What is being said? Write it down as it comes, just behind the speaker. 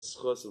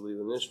Schos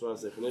Alila Nishma,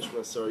 Zech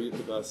Nishma, Sarah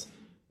Yutabas,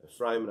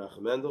 Ephraim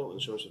Menachem Mendel, and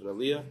Shosh of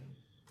Aliyah.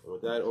 And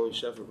with that, only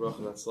Shefa Bracha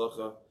and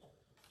Hatzlacha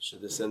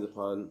should descend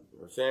upon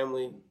her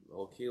family,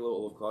 all Kilo,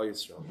 all of Klal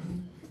Yisrael.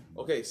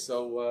 Okay,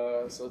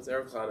 so it's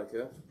Erev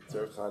Chanukah.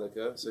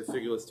 So I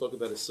figure let's talk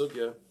about a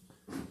sugya,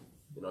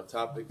 a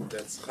topic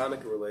that's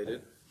Chanukah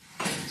related.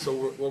 So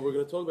what we're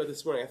going to talk about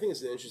this morning, I think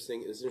it's an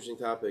interesting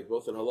topic,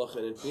 both in halacha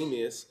and in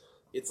pnimius.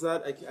 It's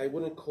not, I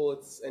wouldn't call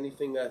it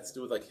anything that's to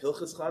do with like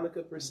Hilchas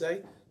Chanukah per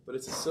se, but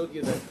it's a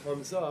sugya that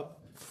comes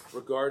up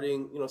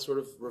regarding, sort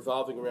of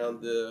revolving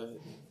around the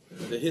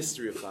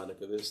history of Chanukah,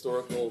 the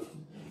historical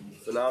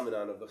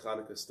phenomenon of the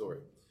Chanukah story.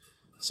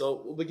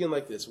 So we'll begin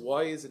like this.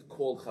 Why is it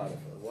called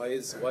Chanukah? Why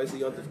is the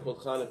Yontif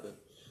called Chanukah?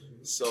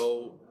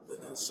 So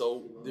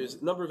there's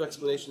a number of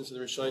explanations to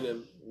the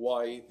Rishonim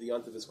why the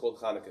Yontif is called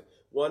Chanukah.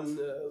 One,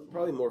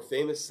 probably more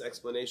famous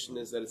explanation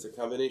is that it's a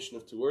combination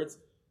of two words,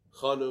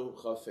 Chanu,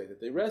 Chafeh, that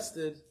they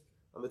rested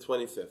on the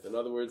 25th. In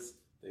other words,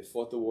 they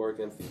fought the war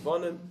against the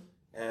Ivanim,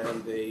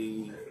 and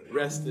they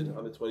rested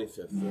on the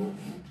 25th. So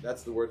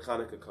that's the word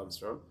Chanukah comes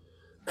from.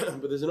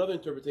 But there's another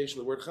interpretation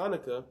of the word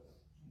Chanukah,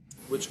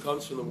 which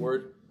comes from the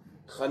word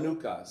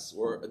Chanukas,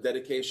 or a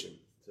dedication.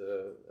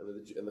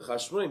 And the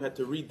Chashmonaim had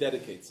to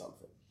rededicate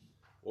something.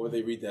 What were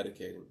they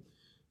rededicating?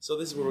 So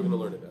this is what we're going to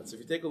learn about. So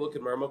if you take a look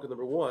at Marmukah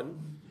number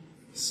 1,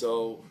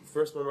 so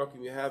first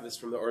Marmukah you have is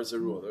from the Or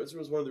Zarua. The Or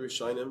Zarua is one of the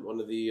Rishonim,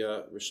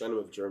 Rishonim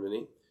of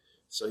Germany.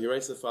 So he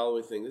writes the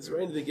following thing. This is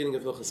right in the beginning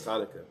of Hilchas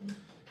Chanukah.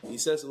 He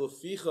says,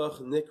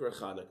 L'fichach nikra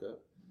Chanukah.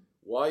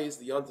 Why is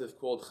the Yontif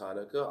called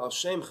Chanukah? Al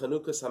Shem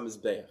Chanukas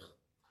HaMizbeach.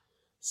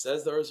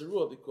 Says the Or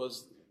Zarua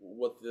because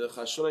what the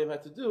Chashmonaim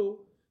had to do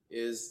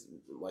is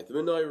like the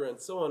menorah and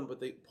so on,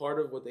 but part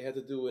of what they had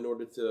to do in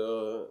order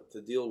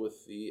to deal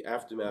with the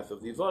aftermath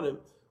of the Ivanim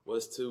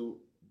was to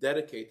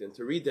dedicate and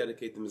to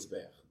rededicate the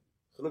Mizbeach.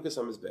 Chanukas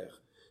HaMizbeach.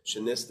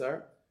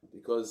 Shenistar,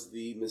 because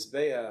the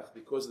Mizbeach,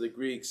 because of the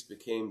Greeks,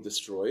 became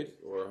destroyed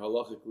or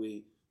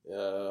halachically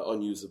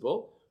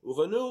unusable.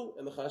 Uvanu,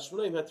 and the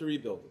Chashmonaim had to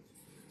rebuild it.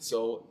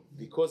 So,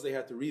 because they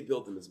had to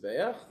rebuild the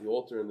Mizbeach, the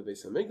altar in the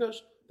Beis HaMikdash,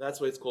 that's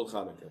why it's called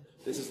Chanukah.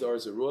 This is the Or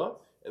Zarua,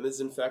 and this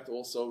is in fact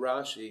also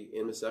Rashi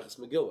in Maseches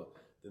Megillah.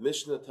 The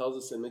Mishnah tells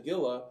us in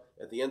Megillah,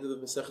 at the end of the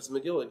Maseches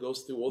Megillah, it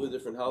goes through all the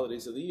different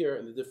holidays of the year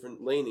and the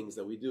different lanings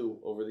that we do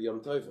over the Yom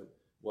Tovim.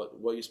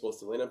 What you're supposed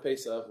to lane on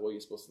Pesach, what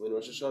you're supposed to lane on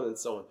Rosh Hashanah, and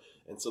so on.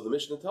 And so the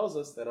Mishnah tells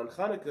us that on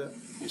Chanukah,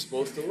 you're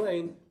supposed to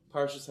lane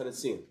Parshas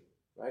Hanasim,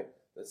 right?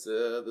 That's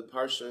the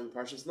Parsha in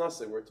Parshas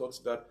Naseh, where it talks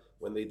about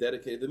when they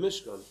dedicated the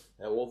Mishkan,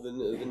 and all the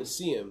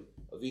Nesiim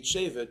of each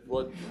Shevet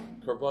brought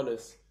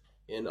Karbanis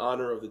in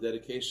honor of the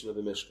dedication of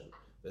the Mishkan.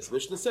 This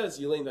Mishnah says,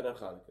 you lane that on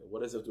Chanukah.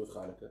 What does it do with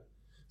Chanukah?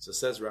 So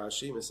says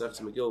Rashi,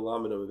 Maseches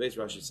Megillah Lamed Amud Beis,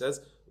 Rashi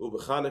says,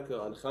 U'b'Chanukah,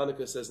 on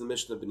Chanukah says the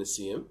Mishnah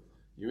b'Nesiim.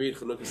 You read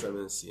Chanukas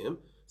HaNesiim.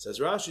 Says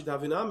Rashi,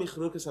 Davinami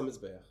Chanukas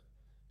HaMizbeach.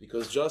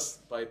 Because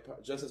just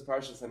as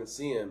Parshas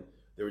Hanasim,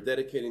 they were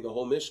dedicating the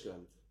whole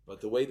Mishkan, but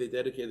the way they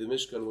dedicated the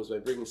Mishkan was by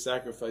bringing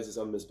sacrifices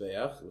on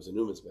Mizbeach. It was a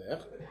new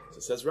Mizbeach. So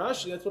it says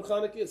Rashi, that's what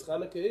Chanukah is.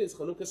 Chanukah is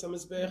Chanukas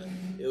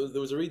HaMizbeach.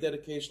 There was a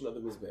rededication of the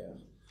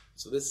Mizbeach.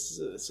 So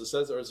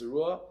says Or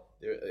Zarua,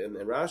 and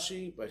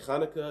Rashi, by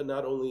Chanukah,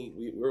 not only,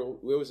 we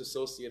always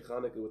associate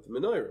Chanukah with the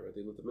menorah, right?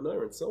 They lit the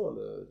menorah and so on,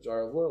 the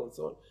jar of oil and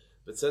so on.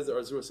 But says the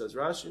Or Zarua, says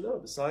Rashi, no,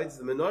 besides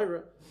the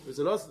menorah, there's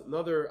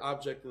another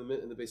object in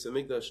the Beis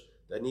HaMikdash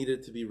that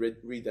needed to be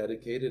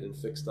rededicated and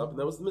fixed up, and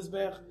that was the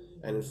Mizbeach.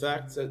 And in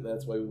fact,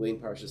 that's why we lane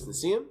Parshas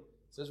Nesiim,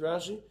 says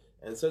Rashi,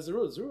 and says the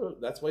Zarua,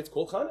 that's why it's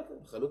called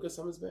Chanukah, Chanukas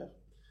HaMizbeach.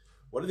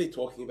 What are they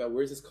talking about?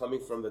 Where is this coming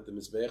from that the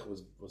Mizbeach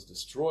was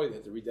destroyed, they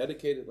had to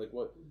rededicate it? Like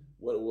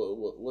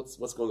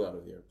what's going on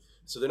over here?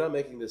 So they're not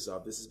making this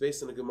up. This is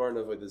based on a Gemara in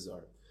Avodah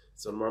Zarah.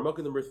 So in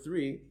Marmukah number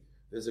 3,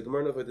 there's a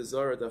Gemara in Avodah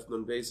Zarah, Daf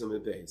Nun Beis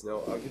Amud Beis.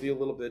 Now I'll give you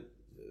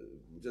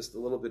just a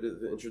little bit of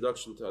the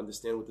introduction to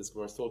understand what this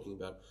Gemara is talking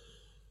about.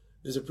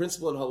 There's a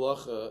principle in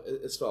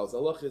halacha as follows.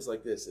 Halacha is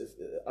like this: if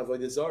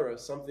Avodah Zarah,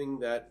 something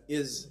that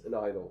is an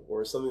idol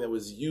or something that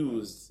was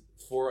used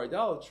for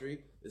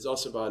idolatry, is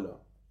also ba'ana.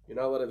 You're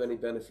not allowed to have any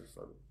benefit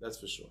from it. That's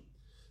for sure.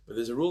 But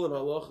there's a rule in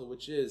halacha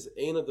which is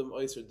ein adam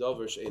oiser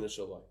davar she'eino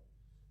shalai,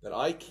 that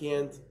I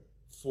can't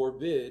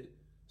forbid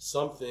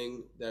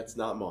something that's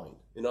not mine.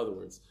 In other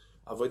words,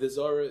 Avodah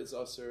Zarah is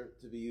usher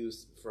to be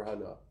used for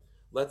hana.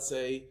 Let's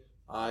say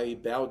I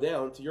bow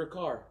down to your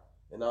car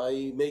and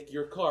I make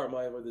your car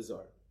my Avodah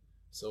Zarah.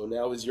 So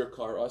now is your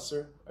car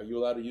usher? Are you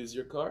allowed to use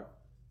your car?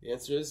 The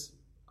answer is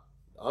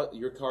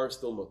your car is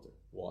still mutter.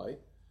 Why?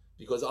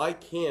 Because I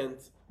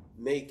can't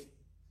make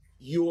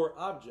your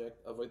object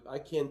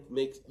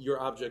your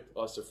object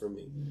usher for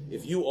me.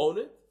 If you own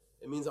it,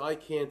 it means I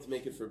can't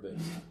make it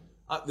forbidden.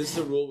 This is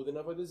a rule within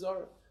Avodah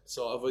Zarah.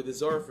 So Avodah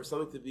Zarah, for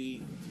something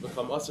to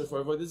become usher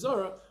for Avodah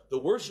Zarah, the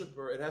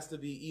worshipper, it has to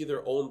be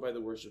either owned by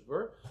the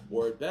worshipper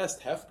or at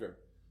best hefker.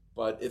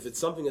 But if it's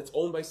something that's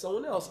owned by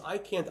someone else, I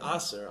can't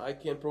aser, I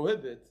can't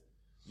prohibit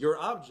your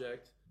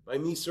object by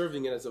me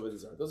serving it as Avodah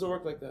Zarah. It doesn't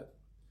work like that.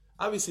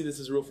 Obviously, this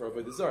is a rule for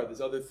Avodah Zarah.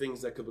 There's other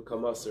things that could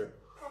become aser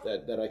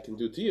that I can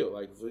do to you.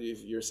 Like if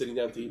you're sitting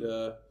down to eat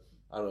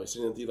I don't know, you're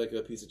sitting down to eat like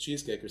a piece of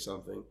cheesecake or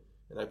something,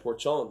 and I pour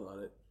cholent on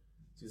it.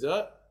 She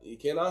says, you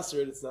can't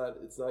answer it. It's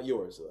not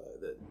yours.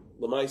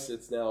 Lamaisa,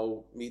 it's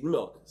now meat and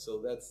milk. So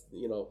that's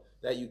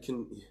that you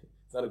can.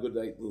 It's not a good.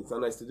 It's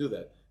not nice to do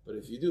that. But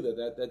if you do that,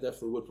 that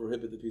definitely would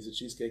prohibit the piece of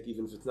cheesecake,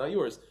 even if it's not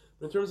yours.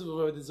 But in terms of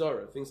avodah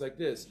zara, things like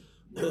this,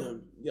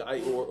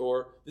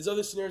 or there's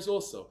other scenarios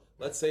also.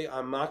 Let's say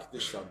I'm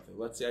makdish something.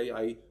 Let's say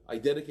I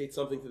dedicate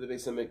something to the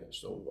Beis Hamikdash.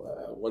 So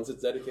once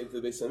it's dedicated to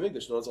the Beis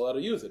Hamikdash, no one's allowed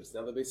to use it. It's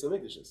now the Beis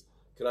Hamikdash's.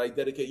 Can I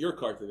dedicate your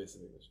car to the Beis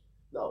Hamikdash?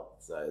 No,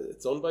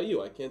 it's owned by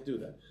you. I can't do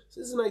that. So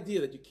this is an idea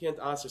that you can't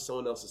answer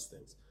someone else's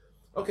things.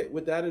 Okay,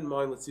 with that in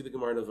mind, let's see the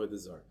Gemara in Avodah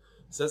Zarah.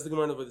 Says the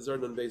Gemara in Avodah Zarah,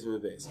 non beis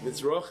beis.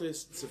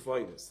 Mitzrachis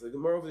tzefainis. The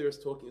Gemara over there is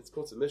talking. It's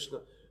called a Mishnah.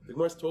 The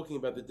Gemara is talking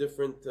about the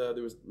different.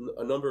 There was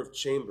a number of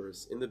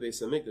chambers in the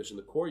Beis Hamikdash in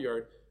the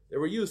courtyard. They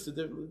were used to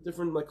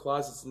different like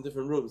closets and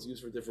different rooms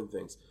used for different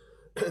things.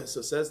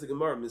 So says the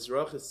Gemara,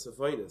 Mizrachis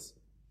tzefainis,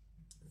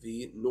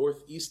 the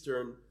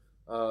northeastern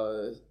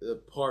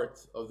part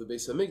of the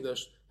Beis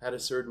Hamikdash had a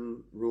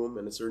certain room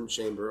and a certain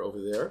chamber over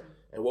there.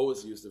 And what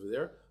was used over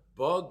there?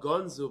 Ba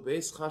gonzu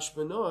beis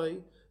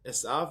chashbenoi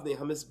es avnei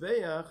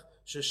hamizbeach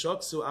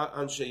sheshaksu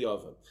anshe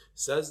yava.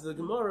 Says the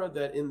Gemara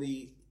that in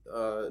the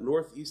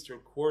northeastern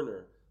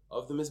corner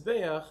of the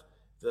mizbeach,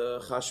 the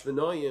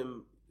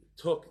chashbenoim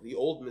took the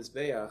old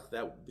mizbeach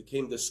that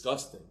became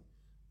disgusting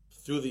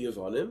through the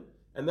Yavanim,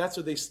 and that's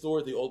where they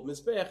stored the old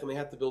mizbeach, and they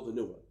had to build a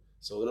new one.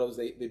 So in other words,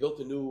 they built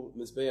a new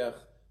mizbeach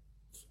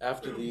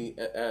after the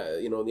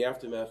in the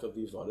aftermath of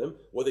the Yavanim.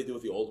 What did they do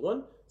with the old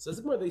one? Says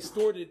the Gemara, they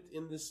stored it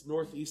in this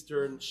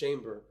northeastern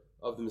chamber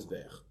of the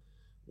mizbeach.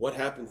 What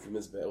happened to the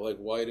mizbeach? Like,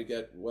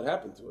 what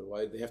happened to it?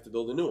 Why did they have to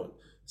build a new one?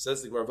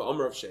 Says the Gemara,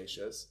 V'amar of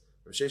Sheshes.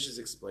 Rav Sheshes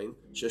explained,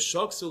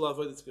 Sheshaksu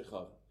la'avodas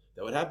k'chav.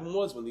 That what happened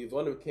was when the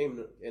Yavanim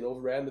came and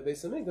overran the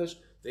Beis Hamikdash,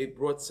 they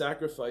brought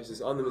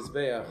sacrifices on the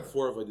mizbeach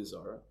for avodah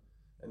zarah,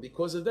 and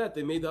because of that,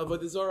 they made the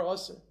avodah zarah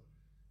aser.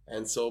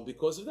 And so,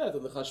 because of that,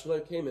 when the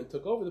Chashmonaim came and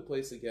took over the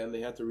place again,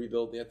 they had to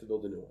rebuild. They had to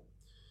build a new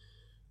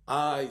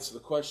one. So the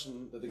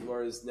question that the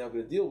Gemara is now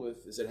going to deal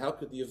with is that how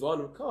could the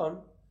Yavanim come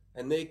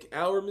and make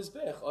our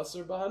mizbech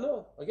aser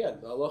bahana? Again,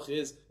 the halach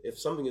is if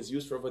something is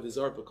used for avodah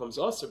zarah, it becomes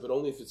aser, but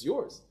only if it's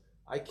yours.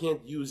 I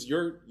can't use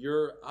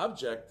your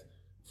object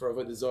for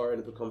avodah zarah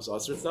and it becomes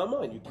aser. It's not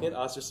mine. You can't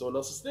aser someone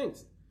else's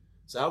things.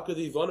 So how could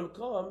the Yavanim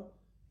come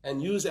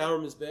and use our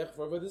mizbech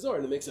for avodah zarah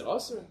and it makes it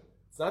aser?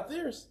 It's not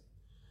theirs.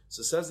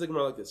 So says the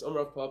Gemara like this: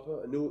 Amar Rav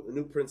Papa, a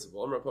new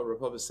principle. Amar Rav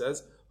Papa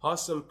says,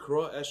 "Hasam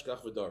kra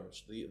eshkach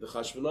v'darish." The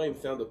Chashmonaim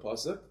found a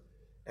pasuk,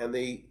 and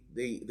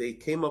they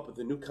came up with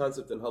a new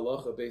concept in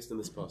halacha based on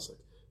this pasuk.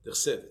 The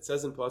Chsiv, it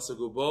says in pasuk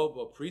ubo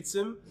ba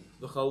pritzim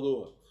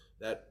v'chalua,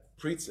 that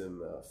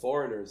pritzim,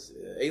 foreigners,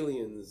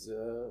 aliens,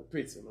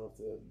 pritzim,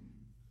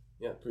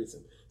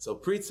 pritzim. So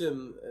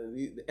pritzim,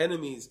 the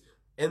enemies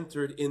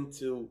entered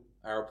into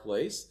our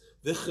place,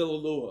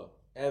 v'chalua,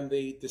 and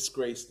they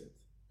disgraced it.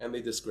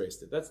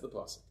 That's the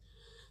pasuk.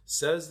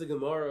 Says the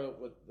Gemara,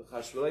 what the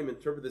Chashmonaim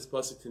interpret this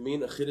pasuk to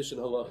mean a chiddush in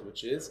halach,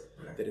 which is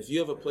that if you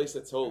have a place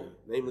that's holy,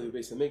 namely the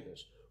Beis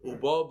Hamikdash,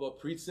 uba ba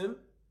pritzim,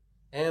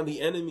 and the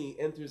enemy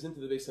enters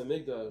into the Beis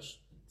Hamikdash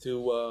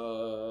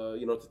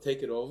to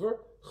take it over,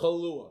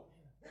 chalua.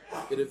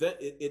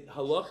 It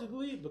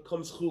halachically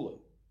becomes chulin.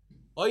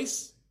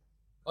 Ice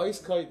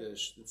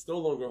kaidesh. It's no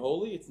longer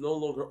holy. It's no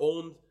longer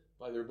owned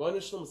by the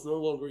Rebbeinu Shalom. It's no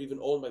longer even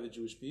owned by the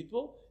Jewish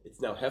people. It's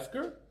now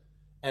hefker.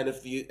 And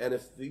if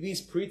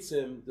these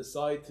pritzim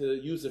decide to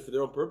use it for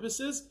their own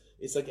purposes,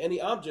 it's like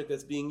any object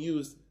that's being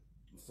used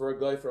for a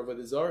guy for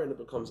avodah zarah, and it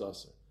becomes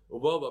aser.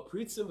 Ubaba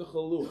pritzim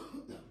v'chalua.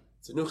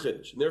 It's a new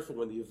chiddush, and therefore,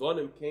 when the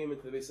Yavanim came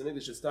into the Beis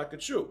Hamikdash, it's not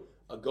true.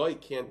 A guy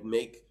can't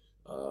make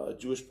a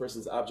Jewish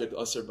person's object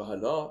aser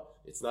bahana.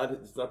 It's not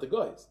the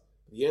guy's.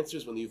 The answer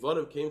is when the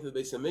Yavanim came to the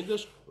Beis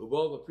Hamikdash,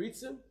 ubaba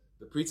pritzim,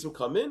 the pritzim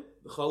come in,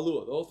 the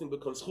chalua, the whole thing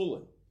becomes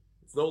chulin.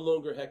 It's no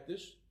longer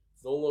hektish.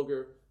 It's no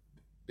longer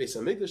Beis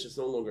Hamikdash, it's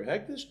no longer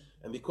hektish,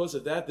 and because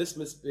of that, this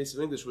Beis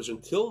Hamikdash, which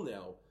until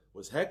now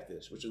was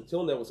hektish, which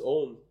until now was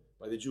owned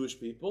by the Jewish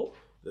people,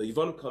 the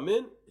Yavanim come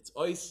in, it's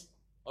ice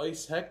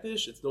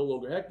hektish, it's no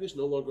longer hektish,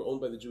 no longer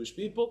owned by the Jewish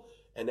people,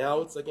 and now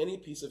it's like any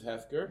piece of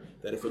hefker,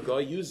 that if a guy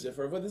uses it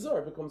for avodah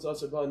zarah, it becomes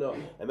aser ba'ana,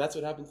 and that's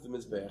what happened to the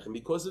mizbeach, and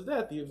because of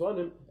that, the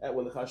Yavanim,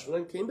 when the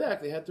Chashmonaim came back,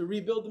 they had to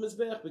rebuild the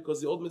mizbeach, because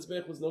the old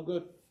mizbeach was no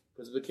good,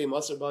 because it became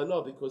aser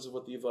ba'ana, because of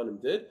what the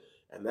Yavanim did.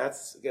 And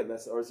that's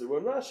Ar Zerua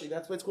and Rashi.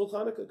 That's why it's called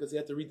Hanukkah, because they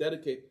had to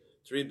rededicate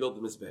to rebuild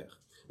the mizbeach.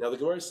 Now the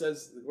Gemara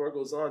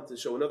goes on to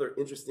show another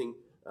interesting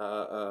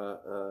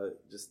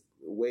just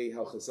way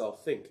how Chazal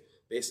think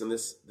based on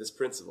this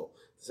principle.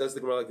 It says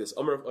the Gemara like this: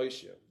 Amar of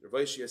Oishia. Rav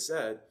Oishia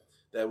said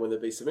that when the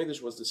Beis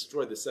Hamikdash was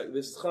destroyed, this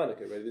is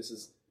Hanukkah, right? This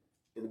is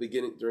in the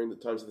beginning during the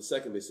times of the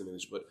second Beis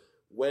Hamikdash. But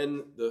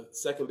when the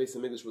second Beis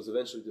Hamikdash was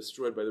eventually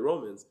destroyed by the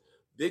Romans,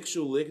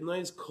 Bikshu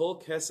lignais kol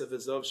kesef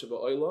ezav sheba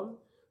oilam.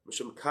 This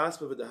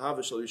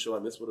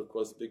would have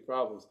caused big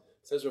problems.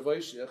 It says Rav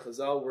Oishia,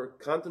 Chazal were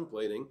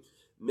contemplating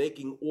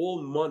making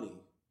all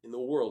money in the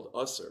world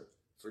aser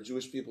for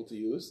Jewish people to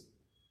use,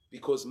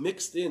 because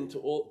mixed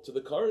into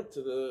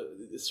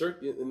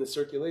the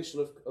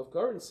circulation of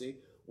currency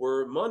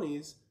were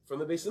monies from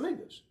the Beis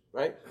Hamikdash,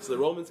 right? So the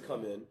Romans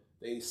come in,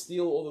 they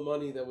steal all the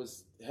money that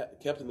was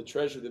kept in the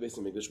treasury of the Beis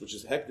Hamikdash, which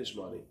is hektish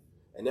money,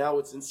 and now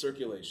it's in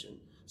circulation.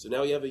 So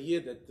now you have a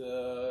Yid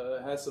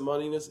that has some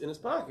money in his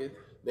pocket.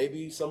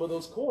 Maybe some of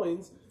those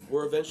coins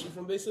were eventually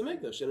from Beis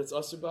Hamikdash, and it's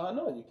Asur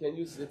B'Hanan. You can't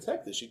use it. It's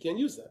hektish. You can't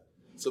use that.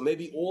 So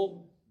maybe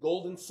all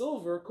gold and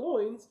silver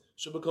coins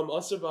should become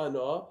Asur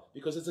B'Hanan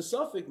because it's a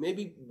suffix.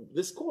 Maybe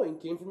this coin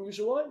came from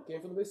Yerushalayim,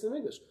 came from the Beis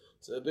Hamikdash.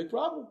 It's a big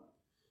problem.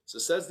 So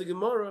says the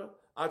Gemara,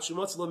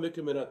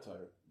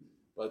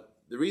 but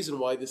the reason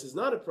why this is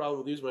not a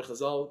problem, the reason why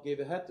Chazal gave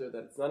a heter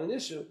that it's not an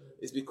issue,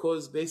 is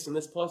because based on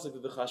this pasuk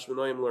that the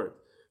Chashmonaim learned,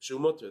 Shu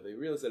mutter, they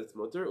realized that it's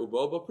mutter,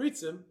 uboba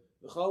pritzim,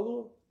 the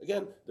chalu.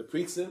 Again, the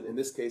pritzim, in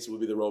this case,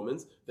 would be the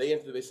Romans. They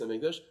enter the Beis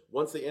Hamikdash.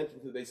 Once they enter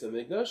into the Beis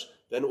Hamikdash,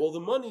 then all the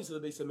monies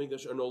of the Beis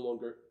Hamikdash are no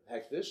longer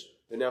hektish.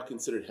 They're now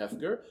considered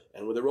hefker.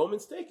 And when the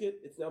Romans take it,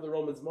 it's now the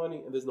Romans'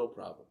 money, and there's no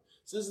problem.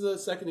 So this is the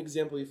second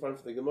example you find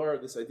for the Gemara,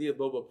 this idea of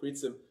boba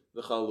pritzim,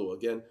 the chalu.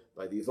 Again,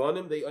 by the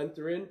Ivanim, they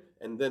enter in,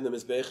 and then the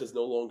Mizbech is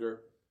no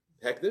longer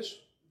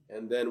hektish.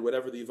 And then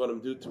whatever the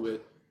Ivanim do to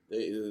it,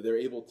 they're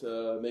able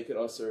to make it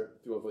usher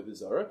through Avodah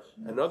Zarah.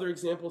 Another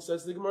example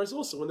says the Gemara is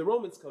also when the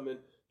Romans come in,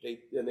 they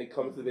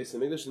come into the Beis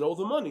Hamikdash, and all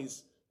the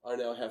monies are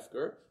now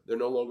hefker; they're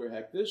no longer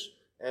hektish.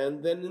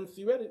 And then,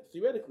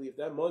 theoretically, if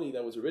that money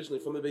that was originally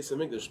from the Beis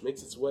Hamikdash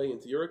makes its way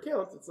into your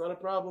account, it's not a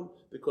problem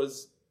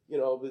because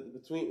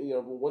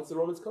once the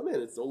Romans come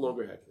in, it's no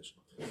longer hektish.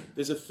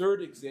 There's a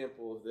third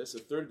example of this, a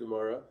third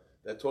Gemara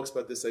that talks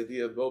about this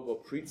idea of boba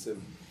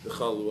pritzim the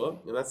chalua,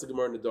 and that's the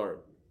Gemara Nedarim.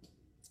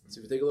 So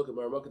if you take a look at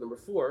Maramaka number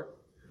 4,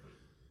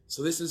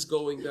 so this is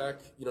going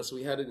back, so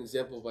we had an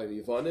example by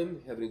the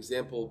Ivanim, have an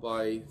example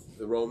by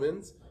the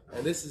Romans,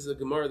 and this is a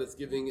Gemara that's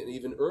giving an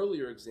even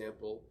earlier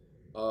example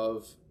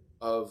of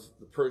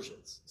the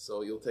Persians.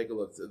 So you'll take a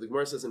look. The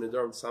Gemara says in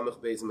Nedarim, Samach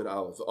Beis Min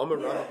Aleph, Amar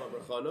Rabbi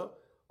Barchana,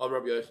 Amar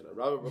Rabbi Yochanan.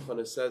 Rabbi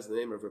Barchana says the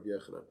name of Rabbi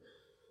Yochanan.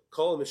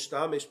 Kol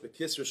mishtamish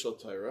bekisra shel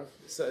Torah.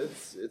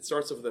 It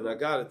starts off with an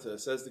agadata.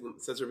 Says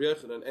Rabbi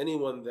Yochanan,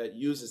 anyone that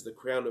uses the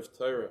crown of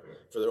Torah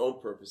for their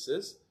own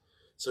purposes.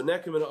 So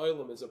nekem and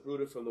oilam is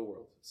uprooted from the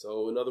world.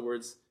 So in other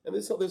words, and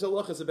there's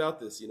halachas about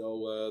this.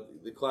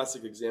 The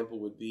classic example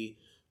would be,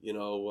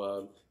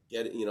 for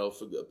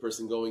a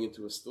person going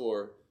into a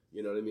store,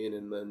 you know what I mean,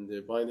 and then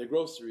they're buying their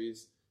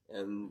groceries,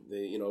 and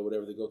they,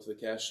 whatever, they go to the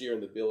cashier,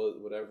 and the bill,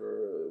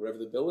 whatever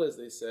the bill is,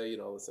 they say,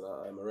 listen,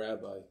 I'm a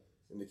rabbi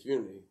in the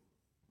community,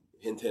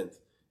 hint, hint,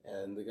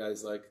 and the guy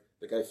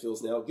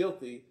feels now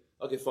guilty.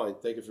 Okay, fine,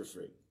 take it for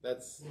free.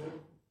 That's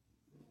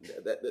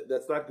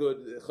not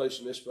good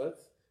chaysh mishpat.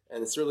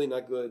 And it's certainly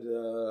not good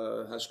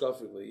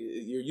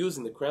hashkafically. You're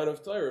using the crown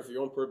of Torah for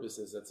your own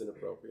purposes. That's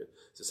inappropriate.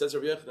 So it says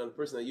Rabbi Yochanan, the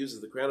person that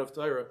uses the crown of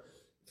Torah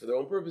for their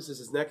own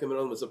purposes is nekem and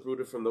olam is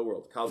uprooted from the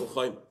world. Kal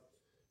v'chaymer.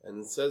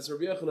 And it says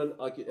Rabbi Yochanan,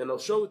 and I'll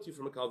show it to you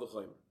from a kal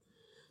v'chaymer.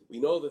 We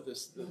know that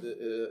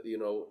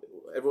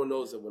everyone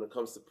knows that when it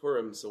comes to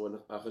Purim, so when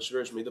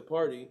Achashverosh made the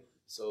party,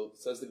 so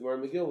it says the Gemara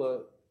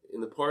Megillah,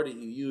 in the party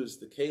he used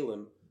the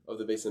kalim of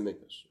the Beis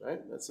Hamikdash,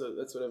 right? That's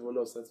what everyone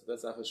knows.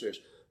 That's Achashverosh.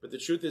 But the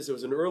truth is, there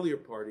was an earlier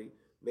party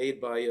made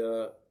by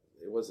it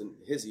wasn't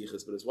his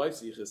yichus, but his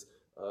wife's yichus,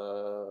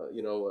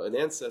 an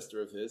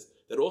ancestor of his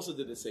that also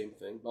did the same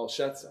thing.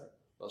 Belshazzar.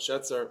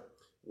 Belshazzar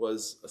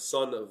was a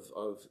son of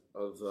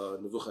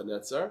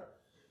Nebuchadnezzar,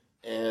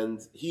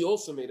 and he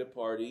also made a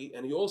party,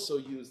 and he also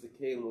used the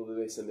kelim of the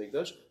Beis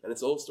Hamikdash. And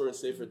it's a whole story in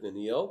Sefer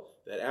Daniel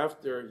that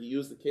after he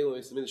used the kelim of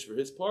the Beis Hamikdash for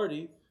his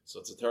party, so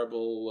it's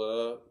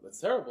that's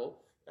terrible.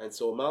 And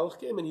so a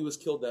malach came and he was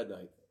killed that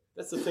night.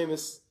 That's the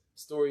famous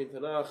story in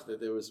Tanakh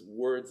that there was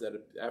words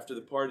that after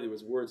the party there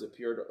was words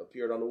appeared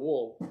on the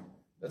wall.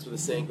 That's what the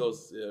saying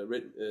goes.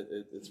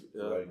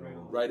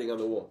 Writing on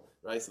the wall,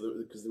 right? So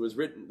because there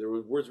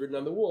were words written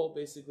on the wall,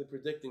 basically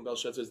predicting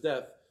Belshazzar's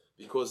death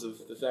because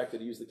of the fact that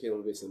he used the kelim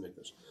of the Beis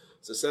Hamikdash.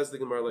 So it says the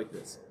Gemara like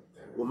this: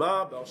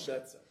 Uma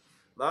Belshazzar,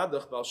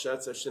 Madach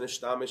Belshazzar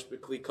shenishtamish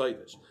b'kli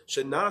kodesh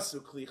shenasu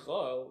kli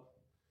chal.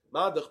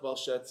 Madach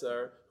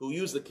Belshazzar, who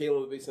used the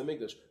kelim of the Beis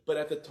Hamikdash, but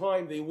at the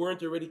time they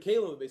weren't already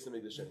kelim of the Beis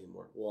Hamikdash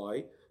anymore.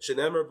 Why?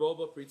 Shenemer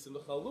boba pritzim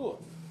l'chalua,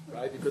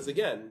 right? Because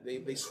again,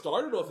 they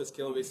started off as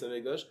kelim of the Beis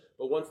Hamikdash,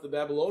 but once the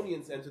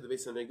Babylonians entered the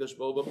Beis Hamikdash,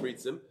 boba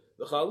pritzim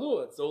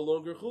l'chalua, it's no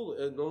longer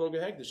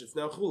hektish, it's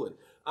now chulin.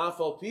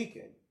 Afal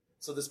pikin.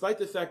 So despite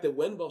the fact that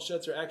when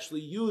Belshazzar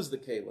actually used the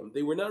kelim,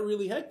 they were not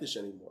really hektish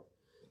anymore.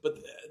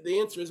 But the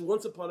answer is,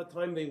 once upon a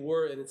time they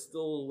were, and it's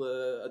still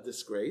a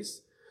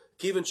disgrace.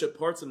 Even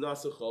parts of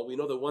Nasuchal, we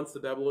know that once the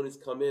Babylonians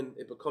come in,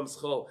 it becomes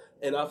Chal.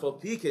 And Afal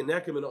Pike,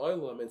 Nekem and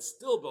Oilam, and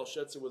still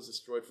Belshazzar was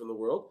destroyed from the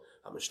world.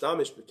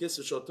 Hamashtamish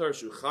Bekisser Shotar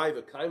Shu Chai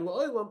V'Kaim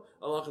LaOilam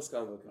Alachas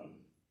Kaim V'Kaim.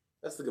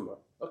 That's the Gemara.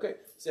 Okay,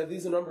 so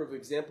these are a number of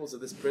examples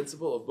of this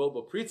principle of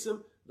Boba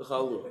Pritzim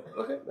V'Chalua.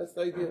 Okay, that's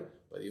the idea.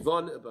 By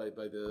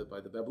the by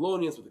the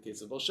Babylonians, with the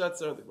case of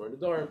Belshazzar, the Gemara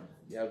Nedarim,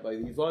 you have by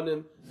the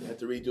Ivanim, you had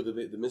to redo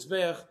the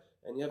Mizbeach,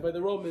 and you have by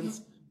the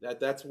Romans,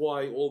 That's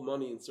why all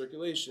money in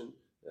circulation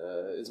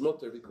is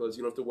mutter, because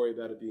you don't have to worry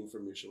about it being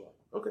from Yerushalayim.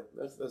 Okay,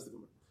 that's the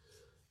Gemara.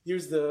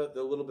 Here's the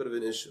little bit of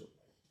an issue.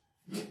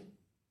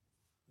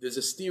 There's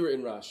a stira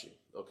in Rashi.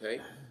 Okay,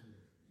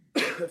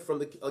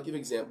 I'll give an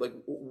example. Like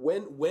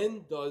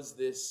when does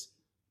this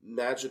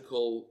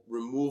magical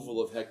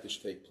removal of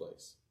hektish take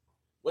place?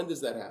 When does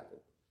that happen?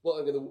 Well,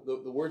 again,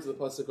 the words of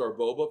the pasuk are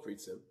boba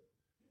pritzim.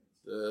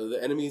 The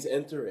enemies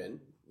enter in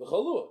the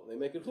chalua. They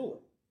make it chulin.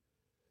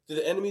 Do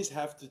the enemies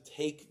have to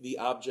take the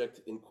object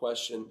in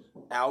question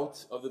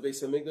out of the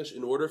Beis Hamikdash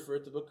in order for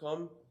it to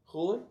become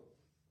chulin?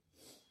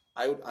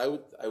 I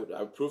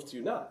would prove to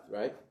you not,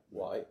 right?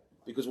 Why?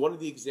 Because one of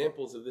the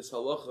examples of this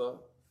halacha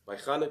by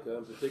Chanukah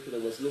in particular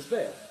was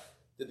Mizbeach.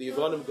 Did the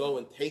Yevanim go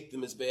and take the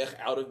Mizbeach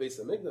out of Beis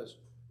Hamikdash?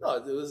 No,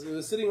 it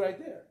was sitting right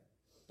there.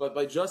 But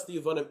by just the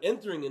Yevanim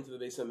entering into the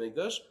Beis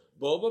Hamikdash,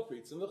 boba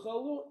pritzim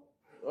v'chalua.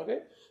 Okay,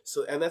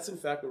 so and that's in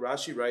fact what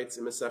Rashi writes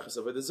in Maseches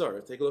Avodah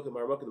Zarah. Take a look at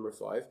Marmukah number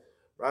 5.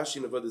 Rashi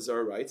in Avodah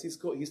Zarah writes he's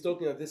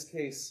talking about this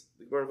case.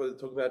 The Gemara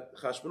talking about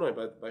Chashmonai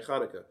by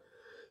Chanukah.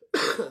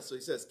 So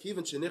he says,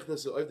 "Kivan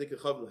shenichnasu ovdei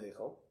kechav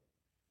lehechal."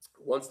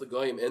 Once the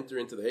goyim enter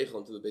into the Heichal,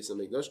 into the Beis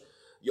Hamikdash,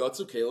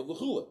 yatzu kelev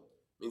l'chulin.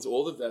 Means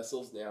all the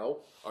vessels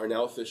are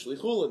now officially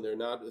chulin. They're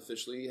not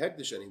officially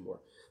hektish anymore.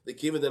 They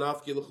came in the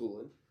nafki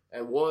l'chulin,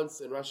 and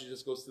Rashi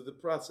just goes through the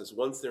process.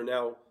 Once they're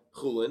now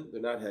chulin,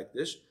 they're not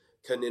hektish.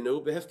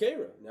 Kaninu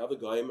behefkera. Now the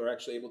goyim are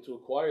actually able to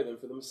acquire them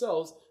for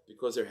themselves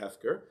because they're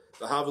hefker.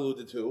 The havalu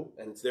the two,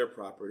 and it's their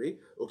property.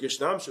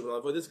 Ukishnam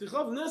shemalav avodas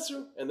kechav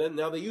nesru, and then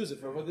now they use it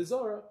for avodah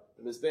zarah.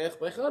 The Mizbeach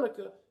by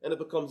Chanukah, and it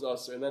becomes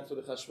Aser, and that's why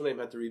the Chashmonaim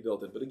had to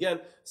rebuild it. But again,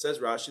 says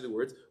Rashi the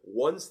words,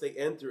 once they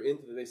enter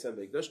into the Beis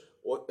Hamikdash,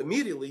 or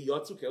immediately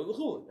Yatzu Kel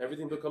L'Chulin,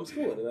 everything becomes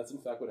Chulin, and that's in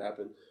fact what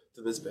happened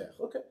to the Mizbeach.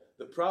 Okay,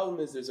 the problem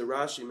is there's a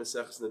Rashi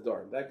Maseches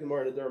Nedarim. That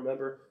Gemara Nedarim,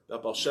 remember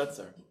about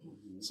Balshetzar.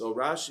 So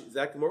Rashi,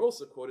 that Gemara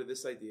also quoted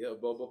this idea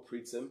of Bobo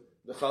Pritzim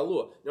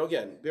V'Chalua. Now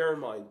again, bear in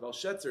mind,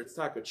 Balshetzar, it's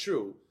taka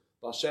true.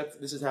 Balshetzar,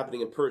 this is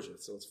happening in Persia,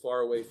 so it's far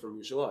away from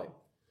Yerushalayim.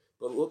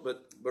 But look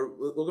what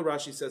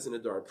Rashi says in the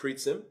Dar.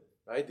 Pritzim,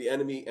 right? The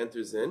enemy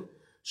enters in.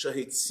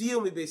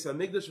 Shahitziu mi Beis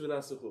Hamikdash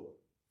v'nasuchulu.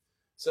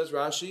 Says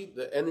Rashi,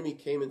 the enemy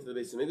came into the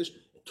Beis Hamikdash,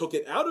 took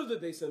it out of the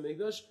Beis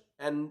Hamikdash,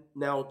 and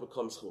now it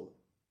becomes chul.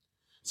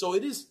 So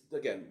it is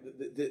again.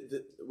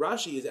 The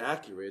Rashi is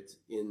accurate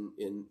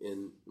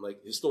in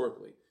like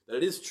historically that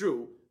it is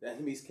true that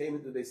enemies came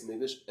into the Beis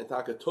Hamikdash and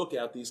Taka took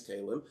out these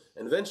kalim,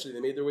 and eventually they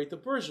made their way to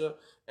Persia,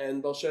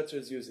 and Belshazzar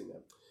is using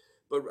them.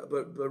 But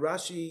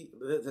Rashi,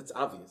 that's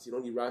obvious. You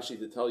don't need Rashi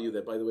to tell you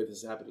that, by the way,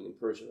 this is happening in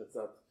Persia. That's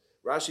not.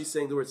 Rashi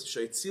saying the words,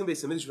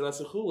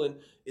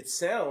 it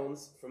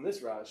sounds from this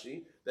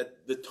Rashi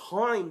that the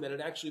time that it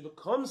actually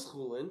becomes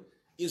chulin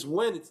is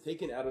when it's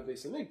taken out of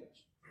Beis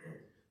Hamikdash.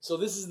 So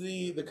this is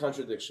the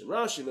contradiction.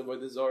 Rashi in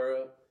Avodah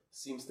Zarah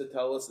seems to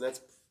tell us, and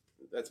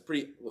that's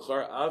pretty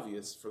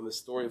obvious from the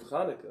story of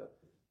Chanukah,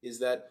 is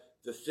that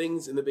the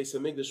things in the Beis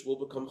Hamikdash will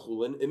become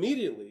chulin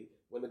immediately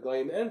when the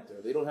goyim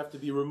enter. They don't have to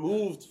be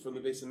removed from the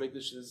Beis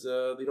Hamikdash.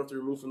 They don't have to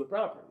remove from the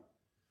property.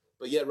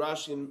 But yet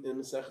Rashi in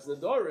Maseches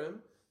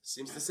Nedarim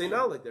seems to say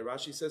not like that.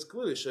 Rashi says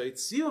clearly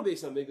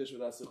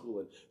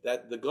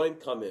that the goyim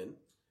come in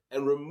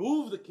and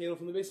remove the kelim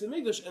from the Beis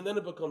Hamikdash, and then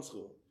it becomes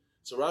chulin.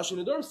 So Rashi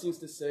in Nedarim seems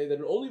to say that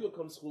it only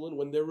becomes chulin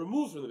when they're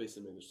removed from the Beis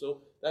Hamikdash.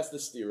 So that's the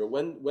stira.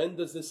 When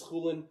does this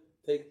chulin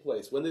take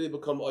place? When do they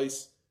become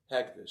ois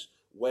hektish?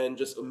 When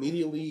just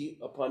immediately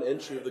upon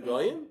entry of the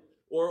goyim?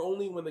 Or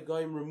only when the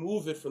goyim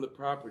remove it from the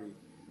property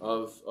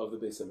of the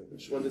Beis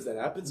Hamikdash. When does that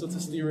happen? So it's a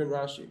steer in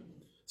Rashi.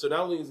 So not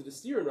only is it a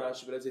steer in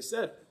Rashi, but as I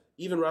said,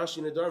 even Rashi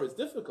in Nedarim is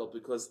difficult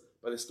because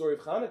by the story of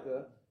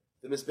Chanukah,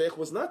 the Mizbeach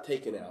was not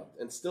taken out,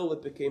 and still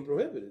it became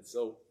prohibited.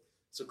 So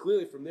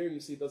clearly from there you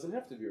see it doesn't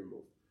have to be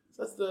removed.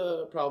 So that's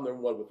the problem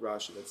number one with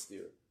Rashi, that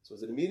steer. So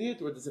is it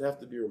immediate or does it have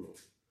to be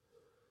removed?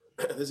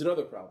 There's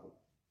another problem.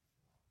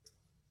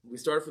 We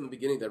started from the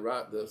beginning that,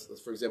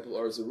 for example,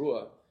 Ar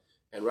Zarua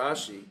and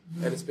Rashi,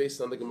 and it's based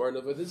on the Gemara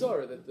of Avodah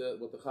Zarah that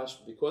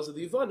because of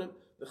the Yevanim,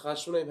 the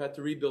Chashmonaim had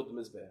to rebuild the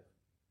Mizbeach.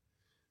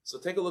 So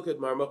take a look at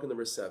Marmukah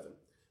number 7.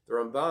 The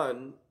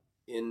Ramban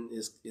in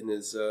his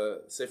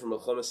Sefer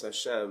Melchomes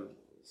Hashem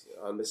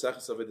on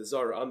Maseches Avodah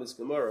Zarah on this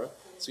Gemara,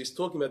 so he's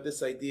talking about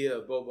this idea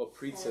of Boba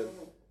Pritzim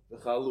the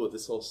Chalua,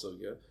 this whole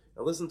sugya.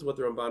 Now listen to what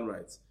the Ramban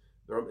writes.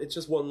 It's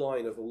just one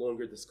line of a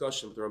longer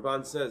discussion, but the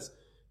Ramban says,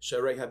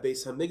 "Sharei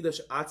habeis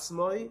hamikdash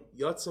atzmai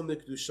yatzam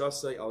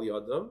mikdushasai al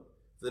yadam."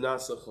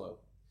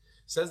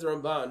 Says the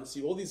Ramban,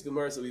 see all these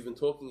Gemaras that we've been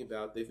talking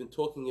about, they've been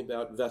talking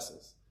about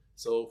vessels.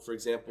 So, for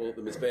example,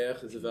 the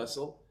Mizbeach is a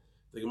vessel.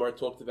 The Gemara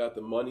talked about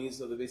the monies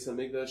of the Beis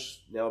Hamikdash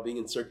now being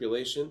in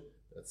circulation.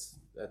 That's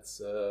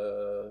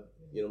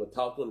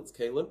metalton, it's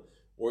kalim.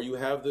 Or you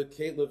have the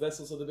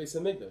vessels of the Beis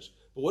Hamikdash.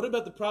 But what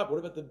about the prop? What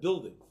about the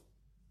building?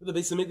 The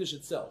Beis Hamikdash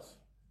itself.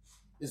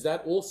 Is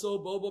that also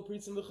Boba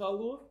Pritzim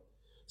V'Chalua?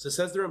 So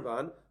says the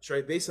Ramban,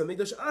 Shrei Beis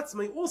Hamikdash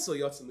Atzmai also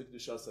Yatzim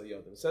Mikdushas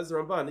Yadim. Says the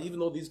Ramban, even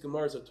though these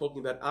Gemaras are talking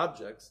about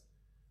objects,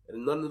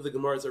 and none of the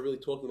Gemaras are really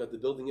talking about the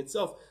building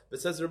itself.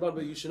 But says the Ramban,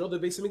 but you should know the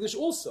Beis HaMikdash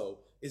also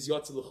is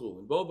Yatzel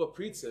L'Chulin. Boba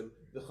Pritzim,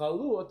 the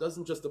Chalua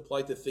doesn't just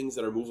apply to things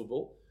that are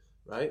movable,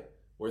 right?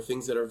 Or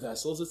things that are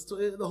vessels. It's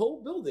to the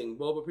whole building.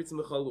 Boba Pritzim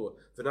L'Chalua.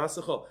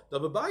 V'nasachal. The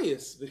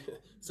Babayis,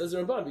 says the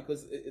Ramban,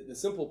 because the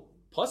simple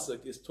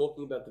pasuk is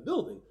talking about the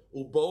building.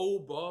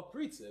 Ubo Ba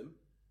Pritzim,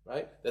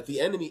 right? That the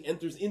enemy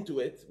enters into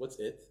it. What's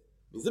it?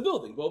 Means the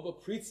building. Boba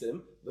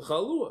Pritzim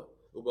L'Chalua.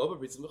 Ubo Ba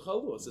Pritzim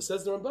L'Chalua. So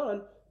says the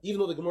Ramban, even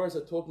though the Gemaras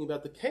are talking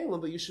about the Kalim,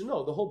 but you should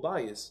know the whole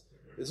bias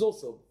is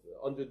also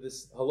under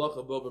this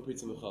halacha Boba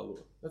Pritzim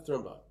L'Chalua. That's the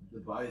Ramban. The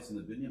bias in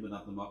the binyan, but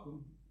not the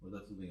makom, or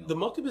that's something else. The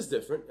makom is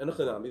different, and the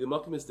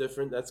makom is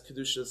different. That's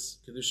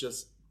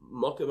kedushas.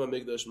 Makom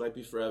Hamikdash might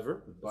be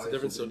forever. It's a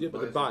different sugya,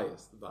 but the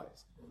bias. The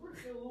word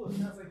chilul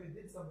sounds like they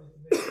did something to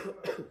make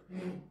it.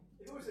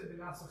 If it was the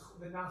nasach,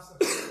 then just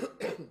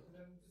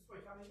by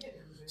coming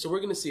in. So we're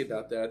going to see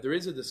about that. There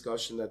is a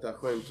discussion that the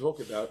Achronim talk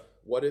about.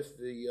 What if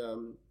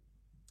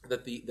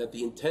that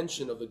the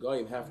intention of the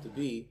goyim have to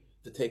be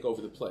to take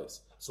over the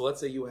place? So let's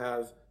say you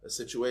have a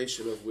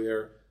situation of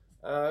where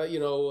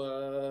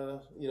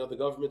the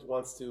government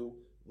wants to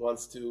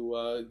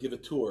give a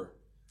tour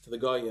to the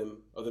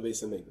goyim of the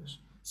Beis HaMikdash.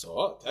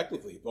 So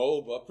technically,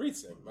 Bo Ba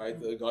Pritzim, right?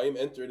 The goyim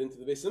entered into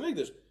the Beis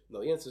HaMikdash.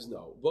 No, the answer is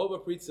no. Bo Ba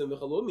Pritzim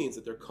v'Chalua means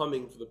that they're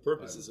coming for the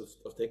purposes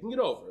of taking it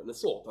over, an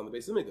assault on the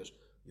Beis HaMikdash.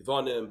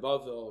 Yevanim,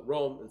 Bavel,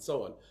 Rome, and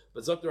so on.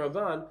 But Zok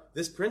Ramban,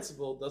 this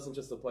principle doesn't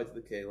just apply to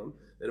the Kalim,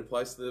 it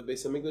applies to the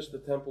Beis HaMikdash, the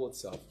temple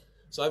itself.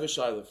 So I have a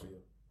shayla for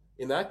you.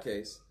 In that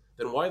case,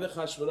 then why the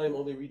Chashmonaim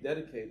only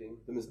rededicating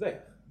the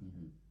Mizbeach?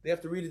 Mm-hmm. They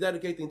have to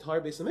rededicate the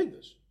entire Beis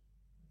HaMikdash.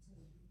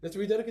 They have to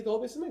rededicate the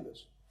whole Beis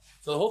HaMikdash.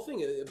 So the whole thing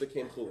it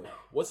became chulin.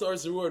 What's the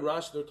Arzurah and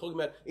Rashi? They're talking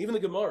about even the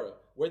Gemara,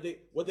 what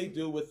they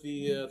do with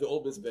the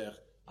old Mizbeach.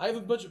 I have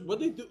a bunch of what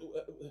they do.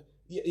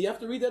 You have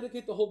to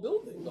rededicate the whole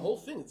building, the whole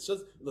thing. It's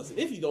just listen.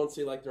 If you don't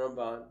say like the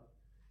Ramban,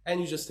 and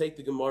you just take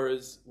the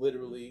Gemaras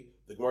literally,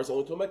 the Gemaras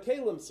only talking about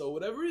Kalim. So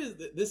whatever it is,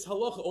 this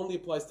halacha only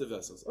applies to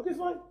vessels. Okay,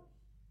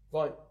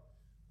 fine.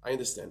 I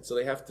understand. So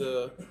they have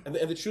to, and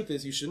the truth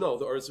is, you should know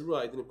the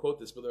Arzurah. I didn't quote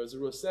this, but the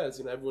Arzurah says,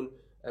 everyone.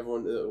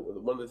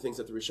 One of the things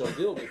that the Rishon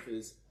deal with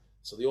is,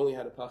 so they only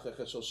had a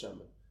pachach shel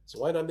shemen. So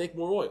why not make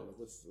more oil?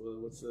 What's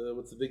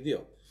the big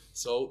deal?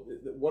 So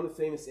one of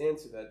the famous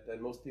answer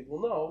that most people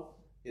know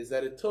is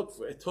that it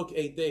took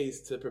 8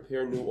 days to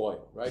prepare new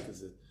oil, right?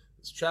 Because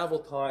it's travel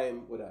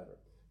time, whatever.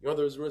 You know,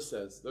 the Arzurah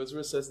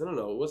says,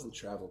 no, it wasn't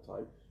travel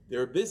time. They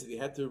were busy.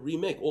 They had to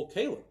remake all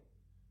kalim,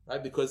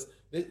 right? Because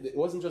it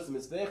wasn't just the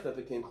mizbeach that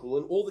became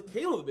chulin. All the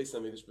kalim of the Beis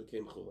HaMikdash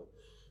became chulin.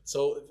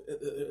 So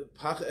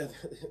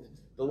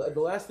the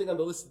last thing on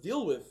the list to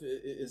deal with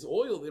is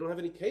oil. They don't have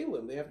any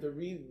kalim. They have to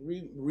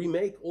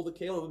remake all the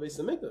kalim of the Beis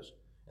HaMikdash.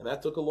 And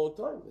that took a long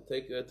time.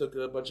 It took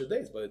a bunch of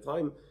days. By the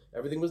time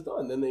everything was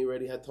done, then they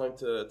already had time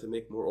to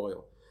make more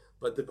oil.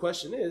 But the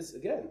question is,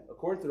 again,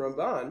 according to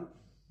Ramban,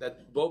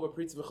 that Boba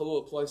Pritzim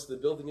V'Chalua applies to the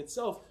building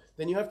itself,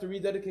 then you have to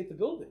rededicate the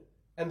building.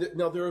 And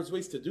now there are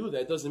ways to do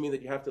that. It doesn't mean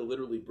that you have to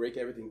literally break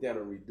everything down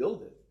and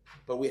rebuild it.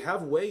 But we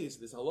have ways,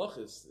 we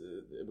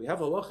have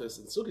halachas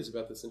and sukkahs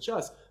about this in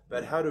Shas,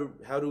 about how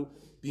to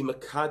be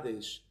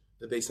makadesh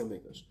the Beis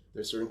HaMikdash.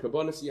 There's certain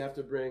kabbanis you have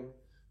to bring.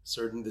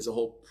 There's a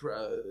whole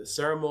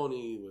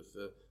ceremony with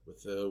the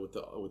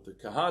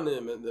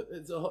kahanim, and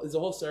it's a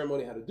whole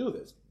ceremony how to do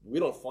this. We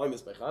don't find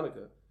this by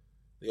Hanukkah.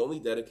 They only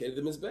dedicated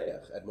the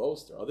mizbeach at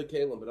most, or other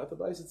kalim, but not the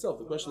bais itself.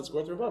 The question is,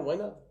 according to Ramban, why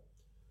not?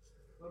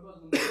 What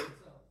about the menorah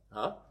itself?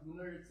 Huh? The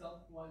menorah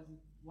itself, why is it?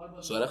 What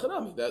about so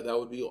that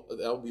would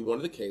be one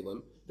of the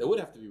kalim that would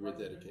have to be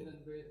rededicated.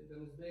 The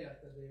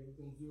mizbeach that they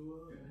can do,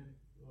 or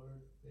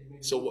they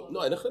make. So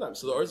no,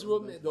 so the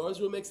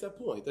Arzurah makes that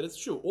point that it's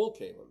true. All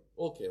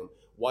kalim.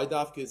 Why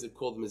dafka is it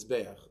called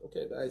mizbeach?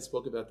 Okay, I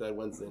spoke about that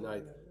Wednesday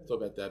night. Talk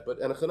about that, but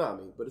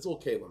it's all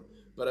kalim.